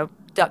realize,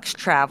 ducks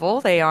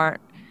travel. They aren't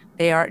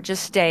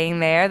just staying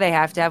there. They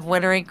have to have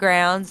wintering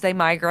grounds. They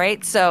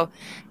migrate. So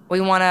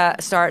we want to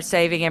start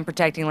saving and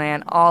protecting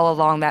land all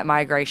along that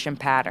migration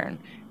pattern.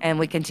 And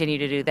we continue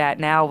to do that.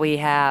 Now we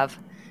have,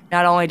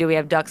 not only do we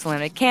have Ducks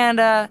Unlimited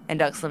Canada and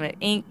Ducks Unlimited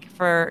Inc.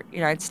 for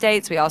United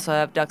States, we also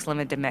have Ducks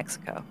Unlimited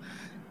Mexico.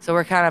 So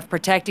we're kind of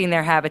protecting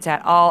their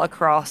habitat all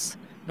across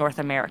North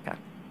America.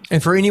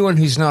 And for anyone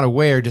who's not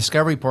aware,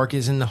 Discovery Park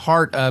is in the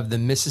heart of the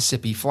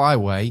Mississippi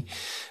Flyway.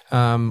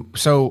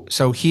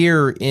 So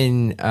here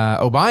in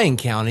Obion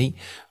County,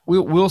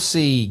 we'll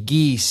see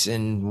geese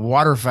and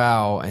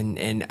waterfowl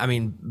and I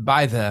mean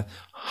by the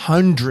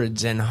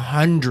hundreds and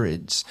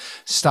hundreds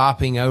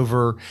stopping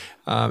over.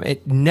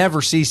 It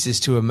never ceases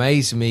to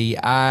amaze me.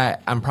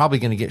 I'm probably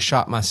going to get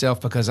shot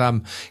myself because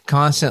I'm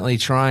constantly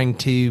trying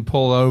to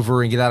pull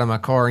over and get out of my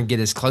car and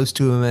get as close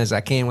to them as I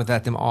can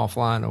without them all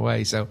flying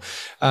away. So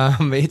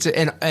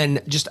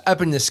and just up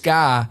in the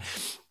sky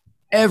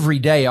every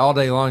day, all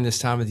day long this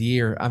time of the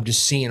year, I'm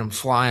just seeing them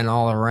flying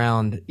all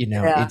around.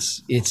 Yeah.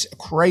 It's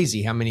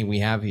crazy how many we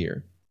have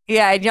here.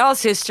 Yeah, and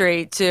y'all's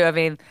history too. I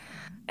mean,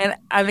 and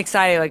I'm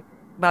excited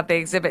about the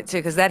exhibit too,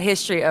 because that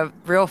history of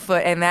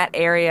Reelfoot and that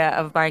area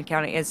of Bryan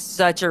County is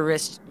such a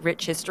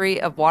rich history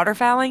of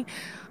waterfowling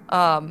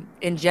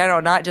in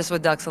general, not just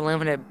with Ducks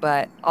Unlimited,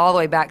 but all the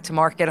way back to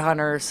market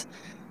hunters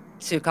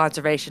to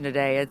conservation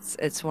today.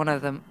 It's one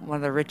of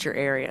the richer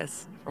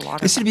areas for waterfowl.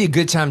 This would be a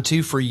good time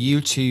too for you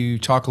to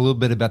talk a little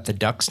bit about the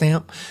duck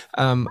stamp.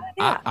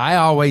 I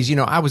always,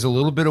 I was a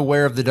little bit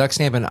aware of the duck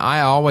stamp, and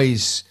I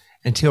always,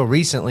 until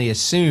recently,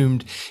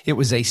 assumed it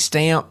was a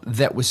stamp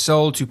that was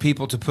sold to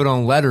people to put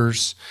on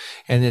letters,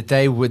 and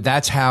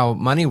that's how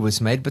money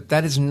was made. But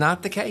that is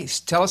not the case.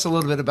 Tell us a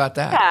little bit about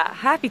that. Yeah,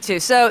 happy to.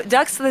 So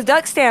the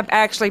duck stamp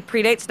actually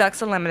predates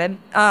Ducks Unlimited,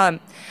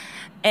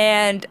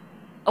 and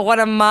one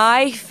of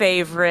my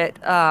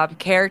favorite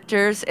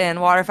characters in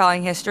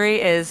waterfowling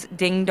history is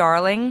Ding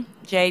Darling,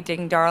 J.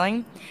 Ding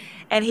Darling,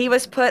 and he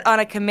was put on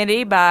a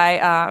committee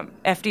by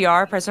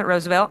FDR, President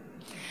Roosevelt,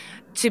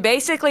 to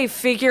basically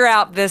figure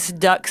out this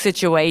duck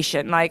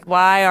situation, like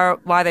why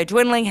they're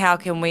dwindling, how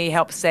can we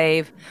help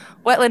save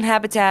wetland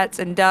habitats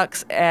and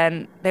ducks,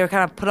 and they were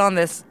kind of put on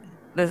this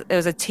it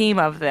was a team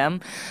of them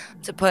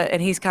to put,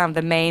 and he's kind of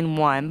the main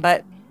one,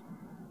 but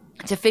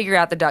to figure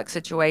out the duck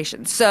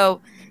situation.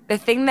 So the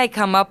thing they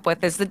come up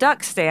with is the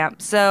duck stamp.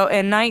 So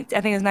I think it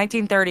was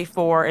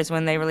 1934 is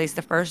when they released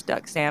the first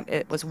duck stamp.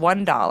 It was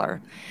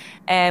 $1,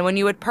 and when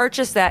you would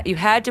purchase that, you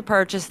had to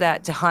purchase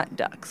that to hunt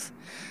ducks.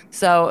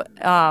 So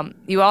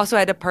you also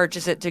had to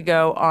purchase it to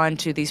go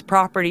onto these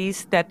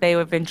properties that they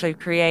would eventually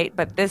create.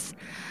 But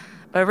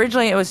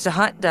originally it was to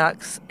hunt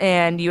ducks,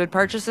 and you would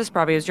purchase this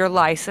property. It was your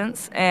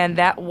license, and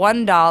that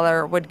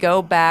 $1 would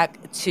go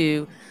back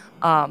to,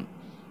 I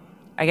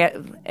guess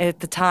at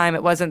the time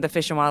it wasn't the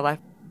Fish and Wildlife,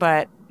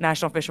 but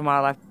National Fish and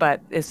Wildlife,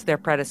 but it's their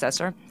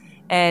predecessor,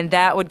 and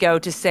that would go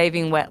to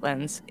saving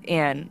wetlands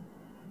in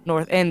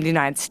the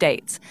United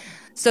States.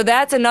 So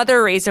that's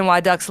another reason why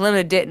Ducks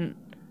Unlimited didn't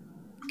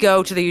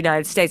go to the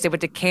United States. They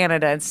went to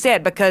Canada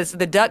instead, because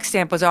the duck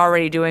stamp was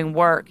already doing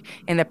work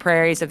in the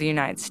prairies of the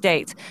United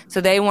States.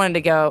 So they wanted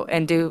to go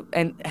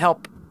and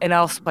help in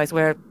else place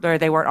where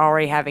they weren't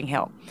already having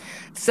help.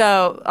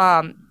 So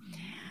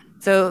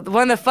so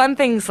one of the fun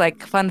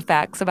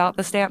facts about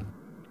the stamp.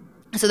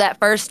 So that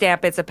first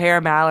stamp, it's a pair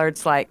of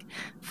mallards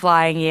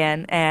flying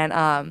in,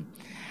 and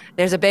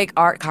there's a big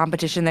art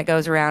competition that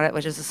goes around it,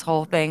 which is this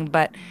whole thing.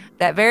 But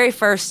that very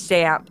first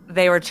stamp,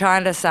 they were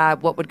trying to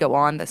decide what would go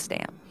on the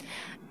stamp.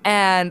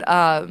 And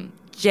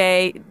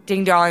J.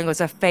 Ding Darling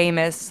was a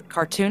famous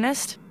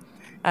cartoonist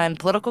and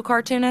political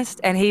cartoonist,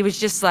 and he was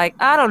just like,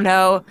 I don't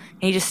know. And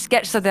he just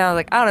sketched something. I was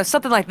like, I don't know,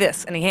 something like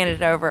this, and he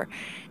handed it over.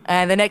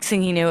 And the next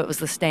thing he knew, it was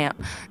the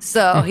stamp.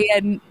 So he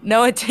had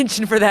no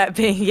intention for that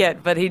being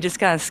it, but he just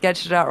kind of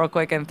sketched it out real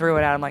quick and threw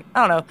it out. I'm like,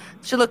 I don't know,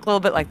 it should look a little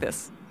bit like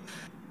this.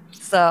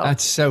 So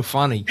that's so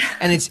funny,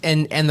 and it's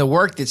and the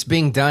work that's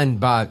being done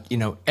by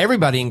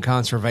everybody in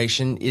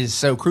conservation is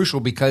so crucial,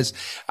 because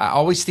I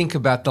always think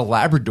about the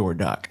Labrador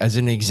duck as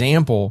an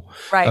example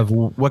of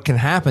what can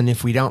happen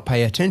if we don't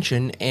pay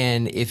attention.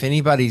 And if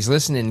anybody's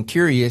listening and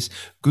curious,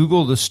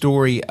 Google the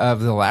story of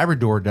the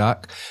Labrador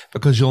duck,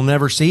 because you'll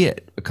never see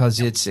it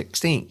because it's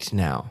extinct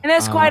now. And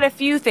there's quite a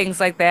few things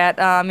like that.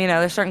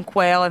 There's certain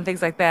quail and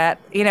things like that.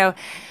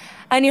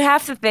 And you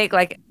have to think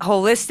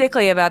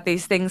holistically about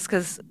these things,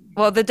 because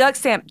the duck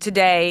stamp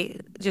today,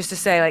 just to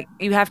say,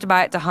 you have to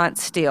buy it to hunt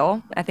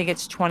still. I think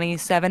it's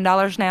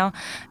 $27 now,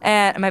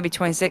 and maybe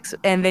 $26.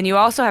 And then you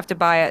also have to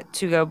buy it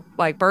to go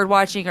bird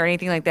watching or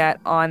anything like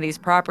that on these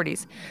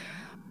properties.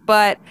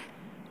 But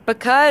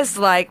because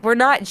like we're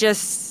not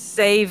just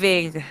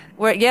saving.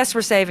 We're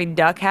saving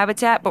duck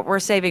habitat, but we're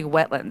saving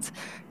wetlands.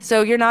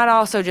 So you're not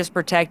also just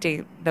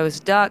protecting those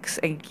ducks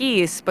and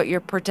geese, but you're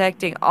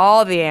protecting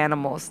all the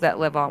animals that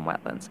live on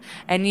wetlands,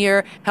 and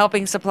you're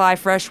helping supply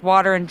fresh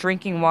water and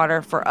drinking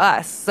water for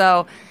us.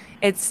 So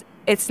it's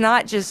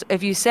not just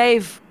if you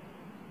save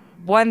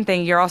one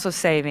thing, you're also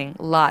saving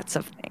lots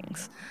of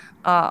things.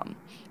 And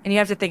you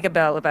have to think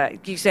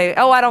about you say,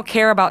 oh, I don't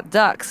care about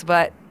ducks,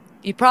 but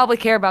you probably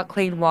care about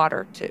clean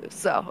water too.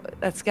 So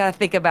that's got to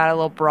think about it a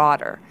little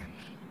broader.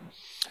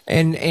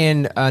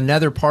 And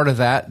another part of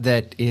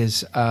that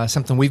is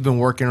something we've been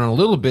working on a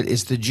little bit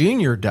is the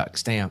Junior Duck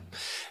Stamp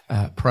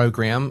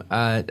program.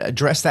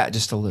 Address that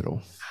just a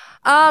little.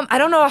 I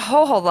don't know a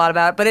whole lot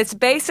about it, but it's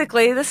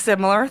basically the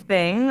similar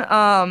thing.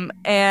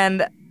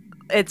 And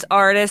it's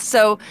artists.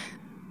 So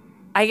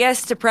I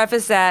guess to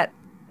preface that,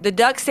 the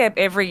Duck Stamp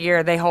every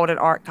year they hold an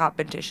art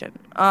competition.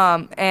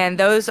 And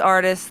those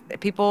artists,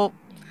 people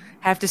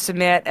have to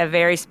submit a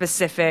very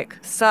specific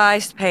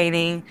sized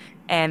painting,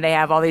 and they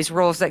have all these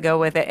rules that go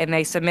with it, and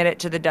they submit it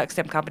to the Duck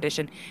Stamp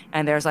competition.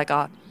 And there's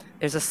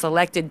a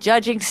selected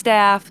judging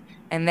staff,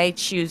 and they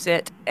choose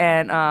it,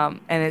 and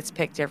it's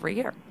picked every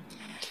year.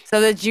 So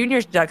the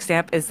Junior Duck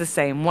Stamp is the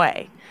same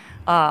way.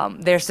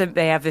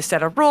 They have this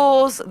set of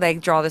rules. They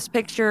draw this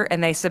picture,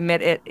 and they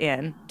submit it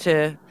in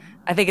to.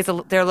 I think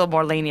they're a little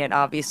more lenient,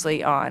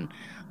 obviously, on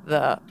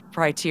the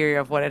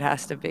criteria of what it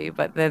has to be.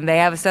 But then they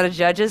have a set of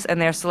judges,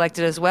 and they're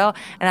selected as well.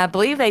 And I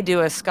believe they do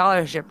a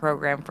scholarship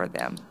program for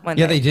them.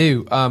 They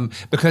do.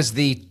 Because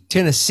the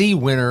Tennessee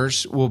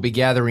winners will be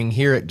gathering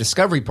here at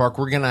Discovery Park.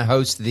 We're going to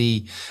host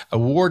the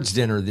awards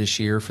dinner this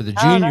year for the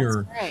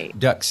Junior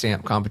Duck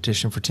Stamp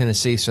competition for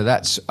Tennessee. So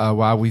that's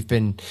why we've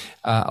been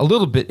a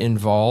little bit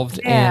involved.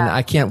 Yeah. And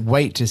I can't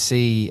wait to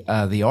see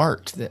the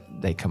art that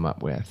they come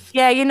up with.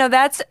 Yeah,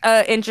 that's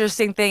an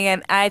interesting thing.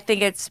 And I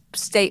think it's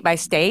state by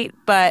state.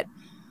 But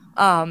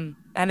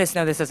I just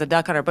know this as a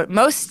duck hunter. But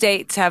most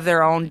states have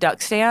their own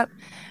duck stamp.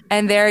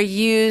 And they're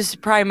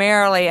used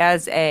primarily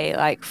as a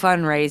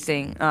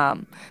fundraising.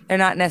 They're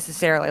not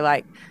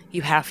necessarily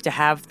you have to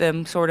have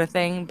them sort of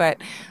thing, but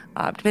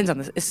depends on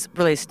this. It's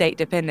really state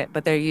dependent.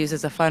 But they're used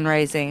as a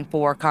fundraising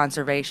for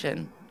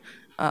conservation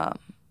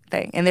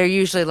thing, and they're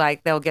usually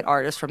they'll get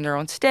artists from their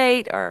own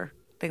state or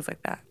things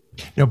like that.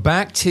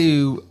 Back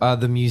to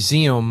the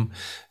museum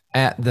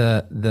at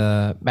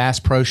the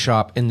Bass Pro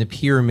Shop in the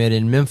Pyramid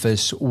in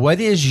Memphis. What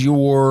is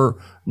your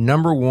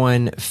number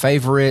one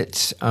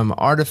favorite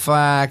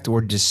artifact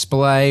or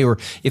display? Or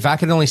if I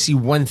could only see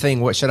one thing,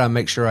 what should I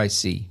make sure I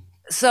see?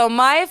 So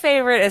my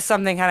favorite is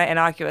something kind of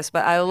innocuous,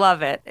 but I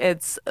love it.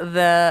 It's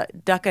the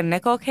Duck and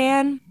Nickel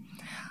can.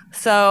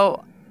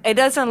 So it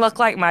doesn't look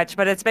like much,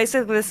 but it's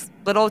basically this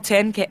little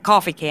tin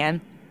coffee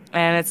can,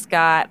 and it's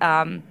got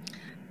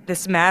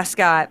this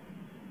mascot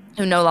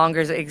who no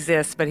longer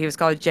exists, but he was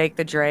called Jake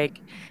the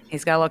Drake.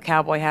 He's got a little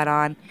cowboy hat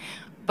on.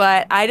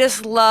 But I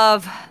just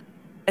love,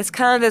 it's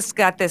kind of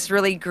got this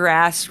really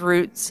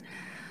grassroots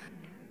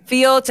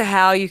feel to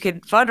how you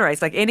can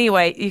fundraise.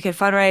 Anyway, you can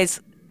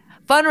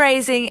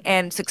fundraising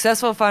and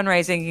successful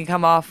fundraising can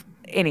come off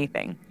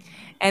anything.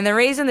 And the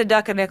reason the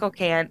Duck and Nickel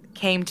can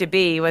came to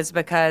be was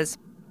because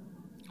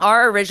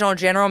our original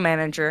general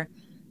manager,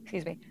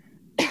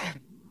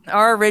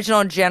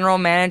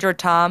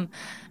 Tom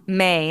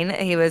Maine,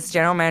 he was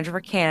general manager for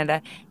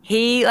Canada.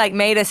 He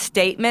made a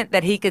statement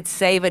that he could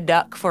save a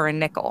duck for a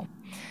nickel.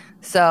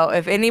 So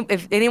if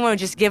anyone would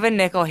just give a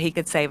nickel, he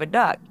could save a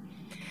duck.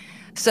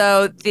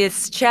 So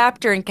this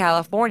chapter in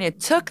California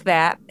took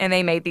that, and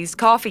they made these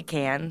coffee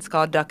cans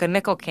called Duck and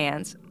Nickel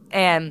cans,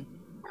 and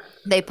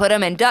they put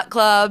them in duck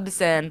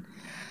clubs and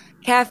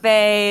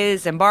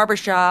cafes and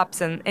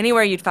barbershops and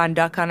anywhere you'd find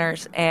duck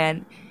hunters.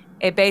 And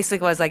it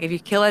basically was if you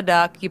kill a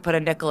duck, you put a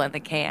nickel in the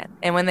can.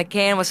 And when the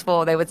can was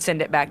full, they would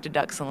send it back to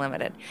Ducks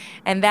Unlimited.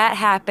 And that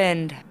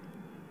happened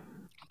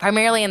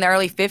primarily in the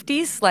early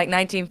 50s,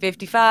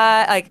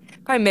 1955,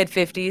 probably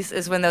mid-50s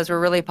is when those were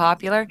really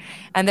popular.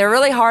 And they're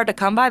really hard to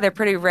come by. They're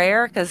pretty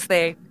rare because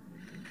they,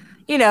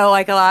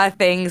 like a lot of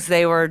things,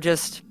 they were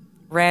just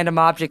random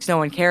objects no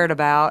one cared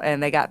about,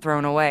 and they got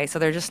thrown away. So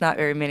there's just not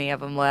very many of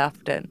them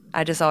left. And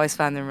I just always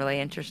find them really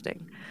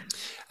interesting.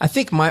 I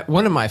think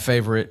one of my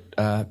favorite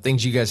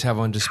things you guys have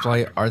on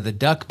display are the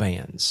duck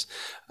bands.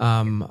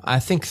 I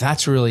think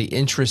that's really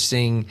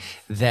interesting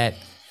that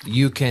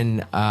you can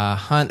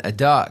hunt a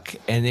duck,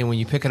 and then when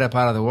you pick it up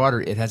out of the water,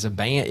 it has a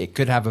band. It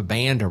could have a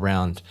band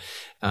around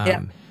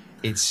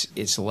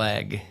its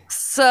leg.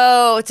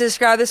 So to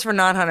describe this for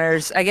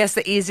non-hunters, I guess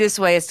the easiest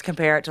way is to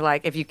compare it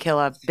to if you kill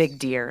a big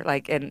deer,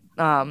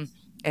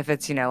 if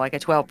it's a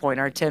 12-point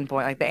or a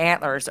 10-point, the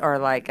antlers are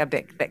a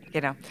big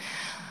thing,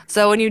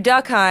 So when you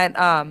duck hunt,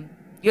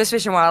 U.S.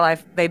 Fish and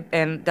Wildlife,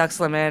 and Ducks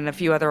Limited and a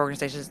few other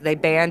organizations, they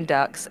ban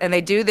ducks, and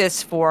they do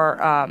this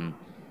for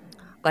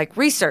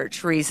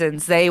research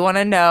reasons. They want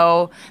to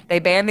know. They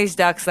ban these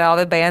ducks. All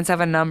the bands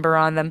have a number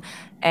on them,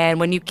 and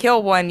when you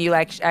kill one, you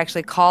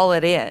actually call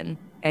it in,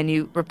 and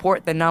you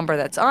report the number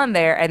that's on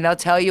there, and they'll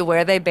tell you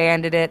where they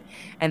banded it,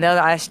 and they'll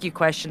ask you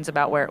questions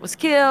about where it was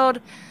killed,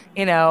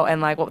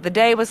 and like what the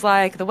day was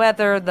like, the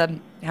weather,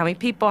 how many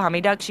people, how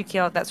many ducks you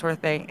killed, that sort of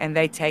thing, and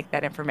they take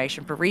that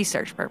information for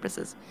research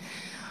purposes.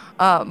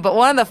 But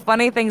one of the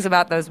funny things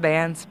about those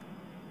bands,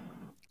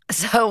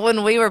 so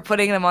when we were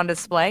putting them on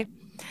display,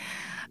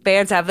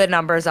 bands have the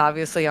numbers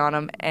obviously on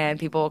them, and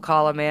people will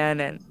call them in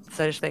and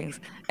such things.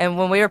 And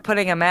when we were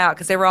putting them out,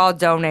 because they were all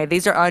donated,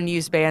 these are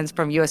unused bands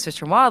from U.S. Fish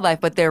and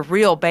Wildlife, but they're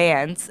real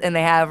bands, and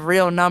they have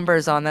real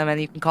numbers on them, and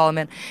you can call them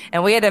in.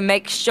 And we had to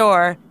make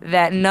sure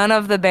that none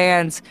of the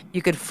bands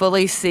you could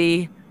fully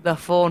see the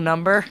full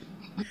number,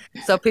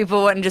 so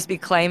people wouldn't just be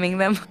claiming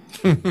them.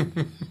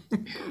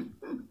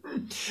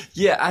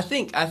 Yeah, I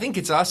think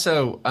it's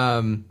also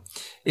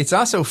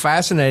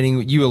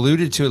fascinating. You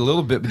alluded to it a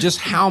little bit, but just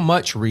how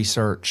much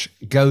research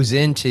goes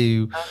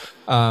into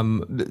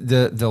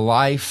the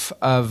life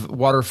of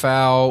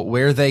waterfowl,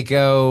 where they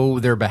go,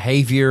 their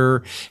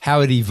behavior,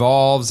 how it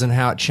evolves and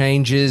how it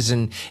changes,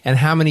 and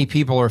how many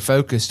people are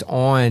focused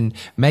on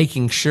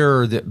making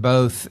sure that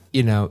both,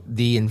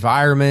 the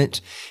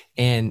environment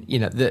and,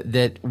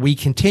 that we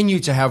continue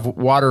to have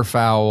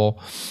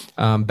waterfowl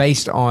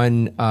based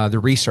on the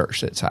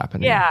research that's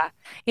happening. Yeah.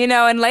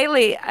 And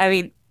lately, I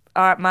mean,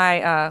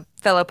 my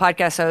fellow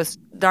podcast host,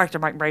 Dr.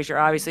 Mike Brazier,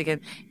 obviously can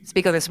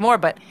speak on this more,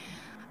 but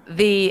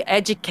the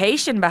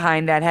education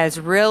behind that has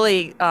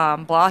really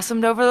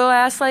blossomed over the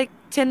last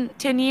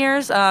 10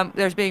 years.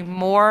 There's been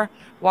more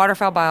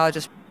waterfowl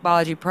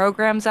biology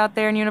programs out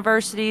there in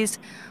universities.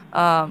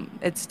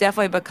 It's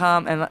definitely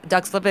become, and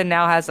Ducks Limited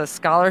now has a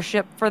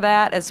scholarship for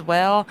that as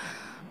well.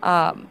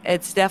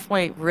 It's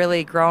definitely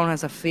really grown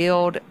as a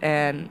field,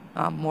 and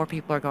more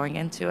people are going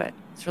into it.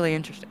 It's really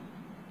interesting.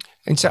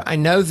 And so I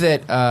know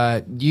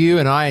that you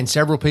and I and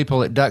several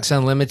people at Ducks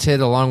Unlimited,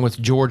 along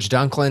with George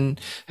Dunklin,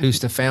 who's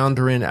the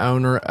founder and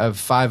owner of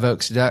Five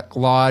Oaks Duck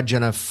Lodge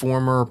and a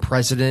former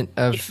president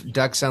of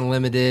Ducks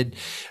Unlimited,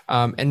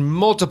 and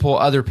multiple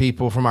other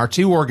people from our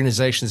two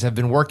organizations have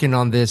been working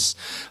on this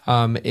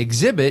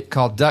exhibit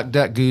called Duck,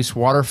 Duck, Goose,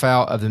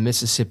 Waterfowl of the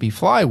Mississippi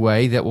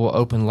Flyway that will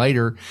open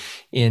later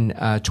in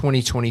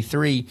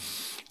 2023.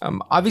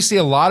 Obviously,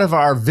 a lot of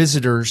our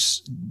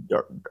visitors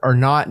are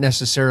not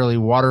necessarily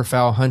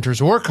waterfowl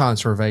hunters or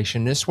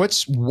conservationists.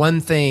 What's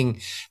one thing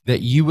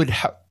that you would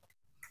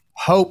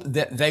hope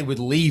that they would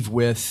leave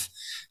with,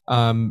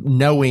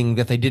 knowing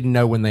that they didn't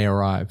know when they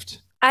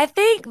arrived? I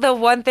think the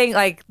one thing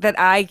that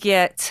I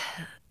get,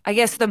 I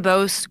guess, the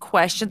most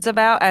questions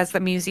about as the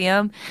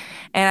museum,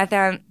 and I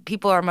found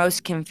people are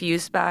most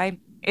confused by,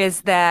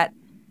 is that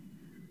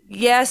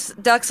yes,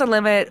 Ducks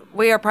Unlimited,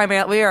 we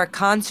are a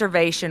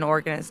conservation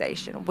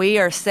organization. We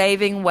are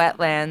saving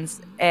wetlands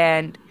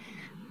and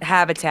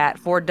habitat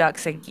for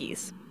ducks and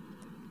geese.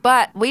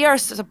 But we are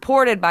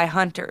supported by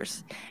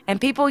hunters. And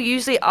people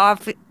usually I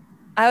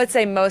would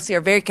say mostly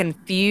are very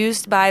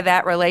confused by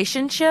that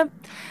relationship.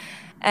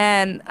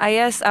 And I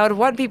guess I would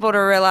want people to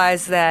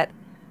realize that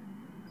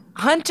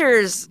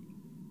hunters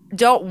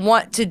don't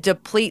want to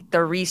deplete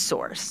the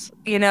resource.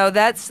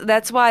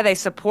 That's why they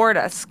support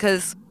us,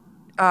 because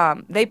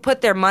they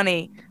put their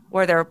money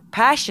where their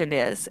passion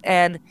is,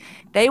 and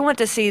they want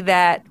to see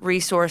that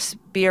resource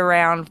be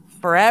around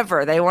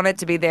forever. They want it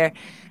to be there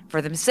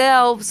for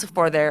themselves,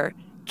 for their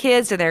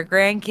kids and their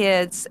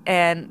grandkids,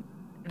 and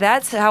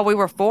that's how we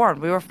were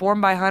formed. We were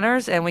formed by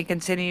hunters, and we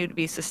continue to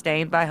be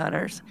sustained by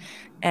hunters,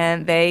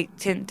 and they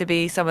tend to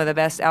be some of the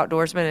best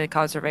outdoorsmen and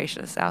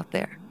conservationists out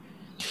there.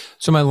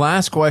 So my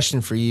last question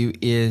for you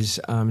is,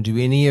 do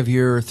any of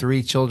your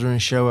three children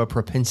show a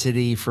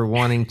propensity for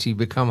wanting to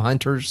become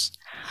hunters?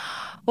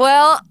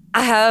 Well,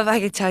 I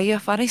could tell you a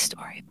funny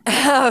story.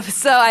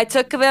 So I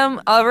took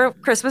them over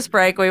Christmas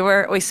break.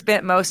 We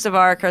spent most of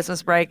our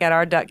Christmas break at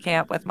our duck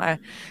camp with my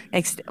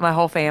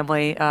whole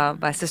family,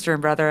 my sister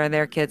and brother and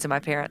their kids and my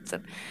parents.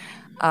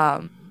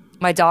 And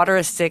my daughter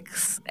is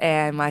 6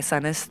 and my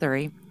son is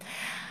 3.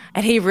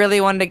 And he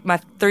really wanted to,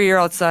 my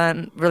 3-year-old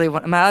son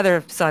my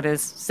other son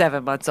is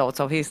 7 months old,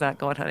 so he's not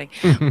going hunting.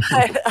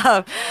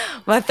 But,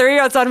 my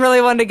 3-year-old son really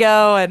wanted to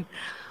go, and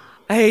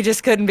he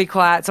just couldn't be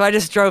quiet. So I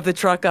just drove the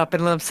truck up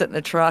and let him sit in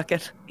the truck,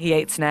 and he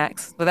ate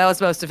snacks. But that was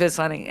most of his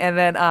hunting. And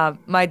then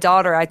my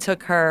daughter, I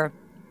took her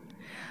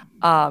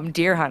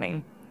deer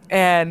hunting,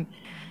 and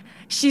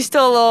she's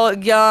still a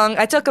little young.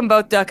 I took them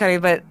both duck hunting,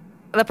 but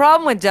the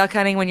problem with duck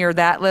hunting when you're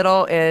that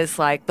little is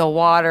the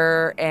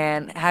water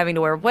and having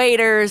to wear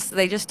waders.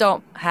 They just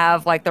don't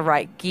have the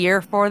right gear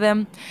for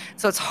them.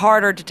 So it's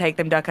harder to take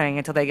them duck hunting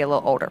until they get a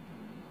little older.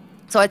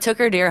 So I took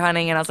her deer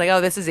hunting, and I was like, oh,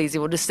 this is easy.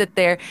 We'll just sit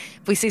there.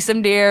 If we see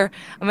some deer,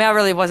 I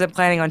really wasn't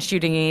planning on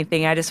shooting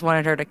anything. I just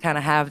wanted her to kind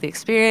of have the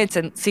experience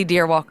and see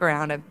deer walk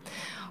around. And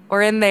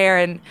we're in there,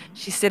 and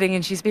she's sitting,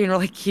 and she's being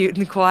really cute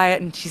and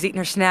quiet, and she's eating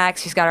her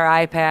snacks. She's got her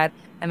iPad.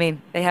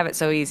 They have it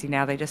so easy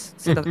now. They just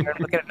sit up there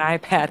and look at an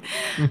iPad.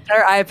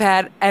 Her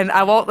iPad, and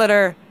I won't let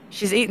her.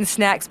 She's eating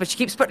snacks, but she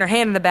keeps putting her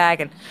hand in the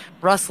bag and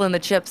rustling the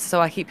chips. So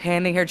I keep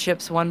handing her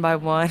chips one by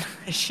one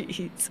as she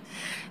eats.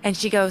 And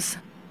she goes,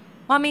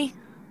 Mommy.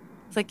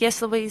 It's like,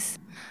 yes, Louise.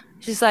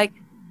 She's like,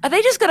 are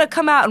they just going to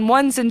come out in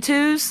ones and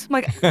twos? I'm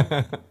like,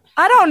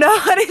 I don't know,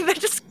 honey. They're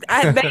just,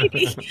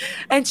 maybe.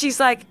 And she's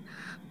like,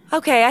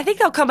 okay, I think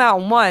they'll come out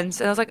in ones.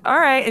 And I was like, all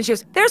right. And she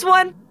goes, there's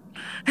one.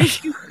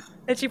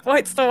 And she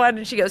points to one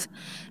and she goes,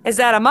 is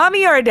that a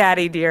mommy or a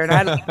daddy deer?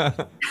 And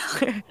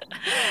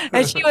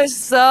and she was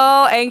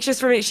so anxious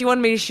for me. She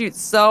wanted me to shoot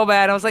so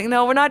bad. I was like,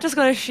 no, we're not just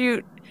going to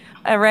shoot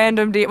a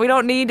random deer. We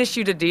don't need to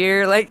shoot a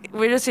deer. Like,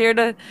 we're just here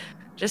to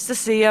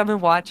see them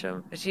and watch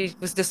them. She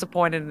was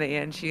disappointed in the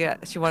end. She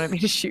wanted me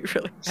to shoot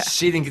really bad.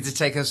 She didn't get to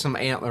take us some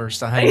antlers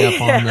to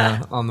hang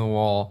up on the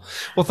wall.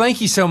 Well,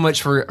 thank you so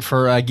much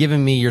for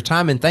giving me your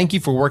time, and thank you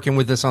for working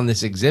with us on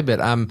this exhibit.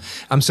 I'm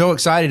so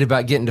excited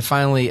about getting to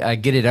finally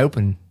get it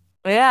open.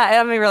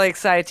 Yeah, I'm really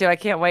excited too. I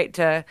can't wait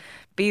to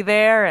be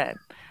there and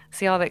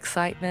see all the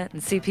excitement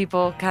and see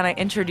people kind of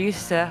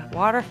introduced to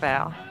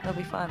waterfowl. It'll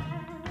be fun.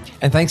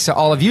 And thanks to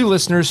all of you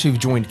listeners who've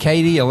joined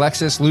Katie,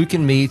 Alexis, Luke,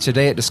 and me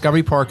today at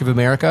Discovery Park of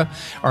America.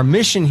 Our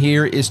mission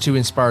here is to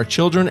inspire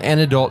children and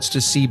adults to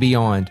see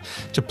beyond.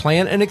 To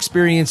plan an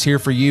experience here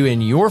for you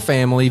and your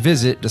family,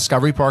 visit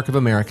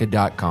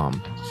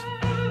discoveryparkofamerica.com.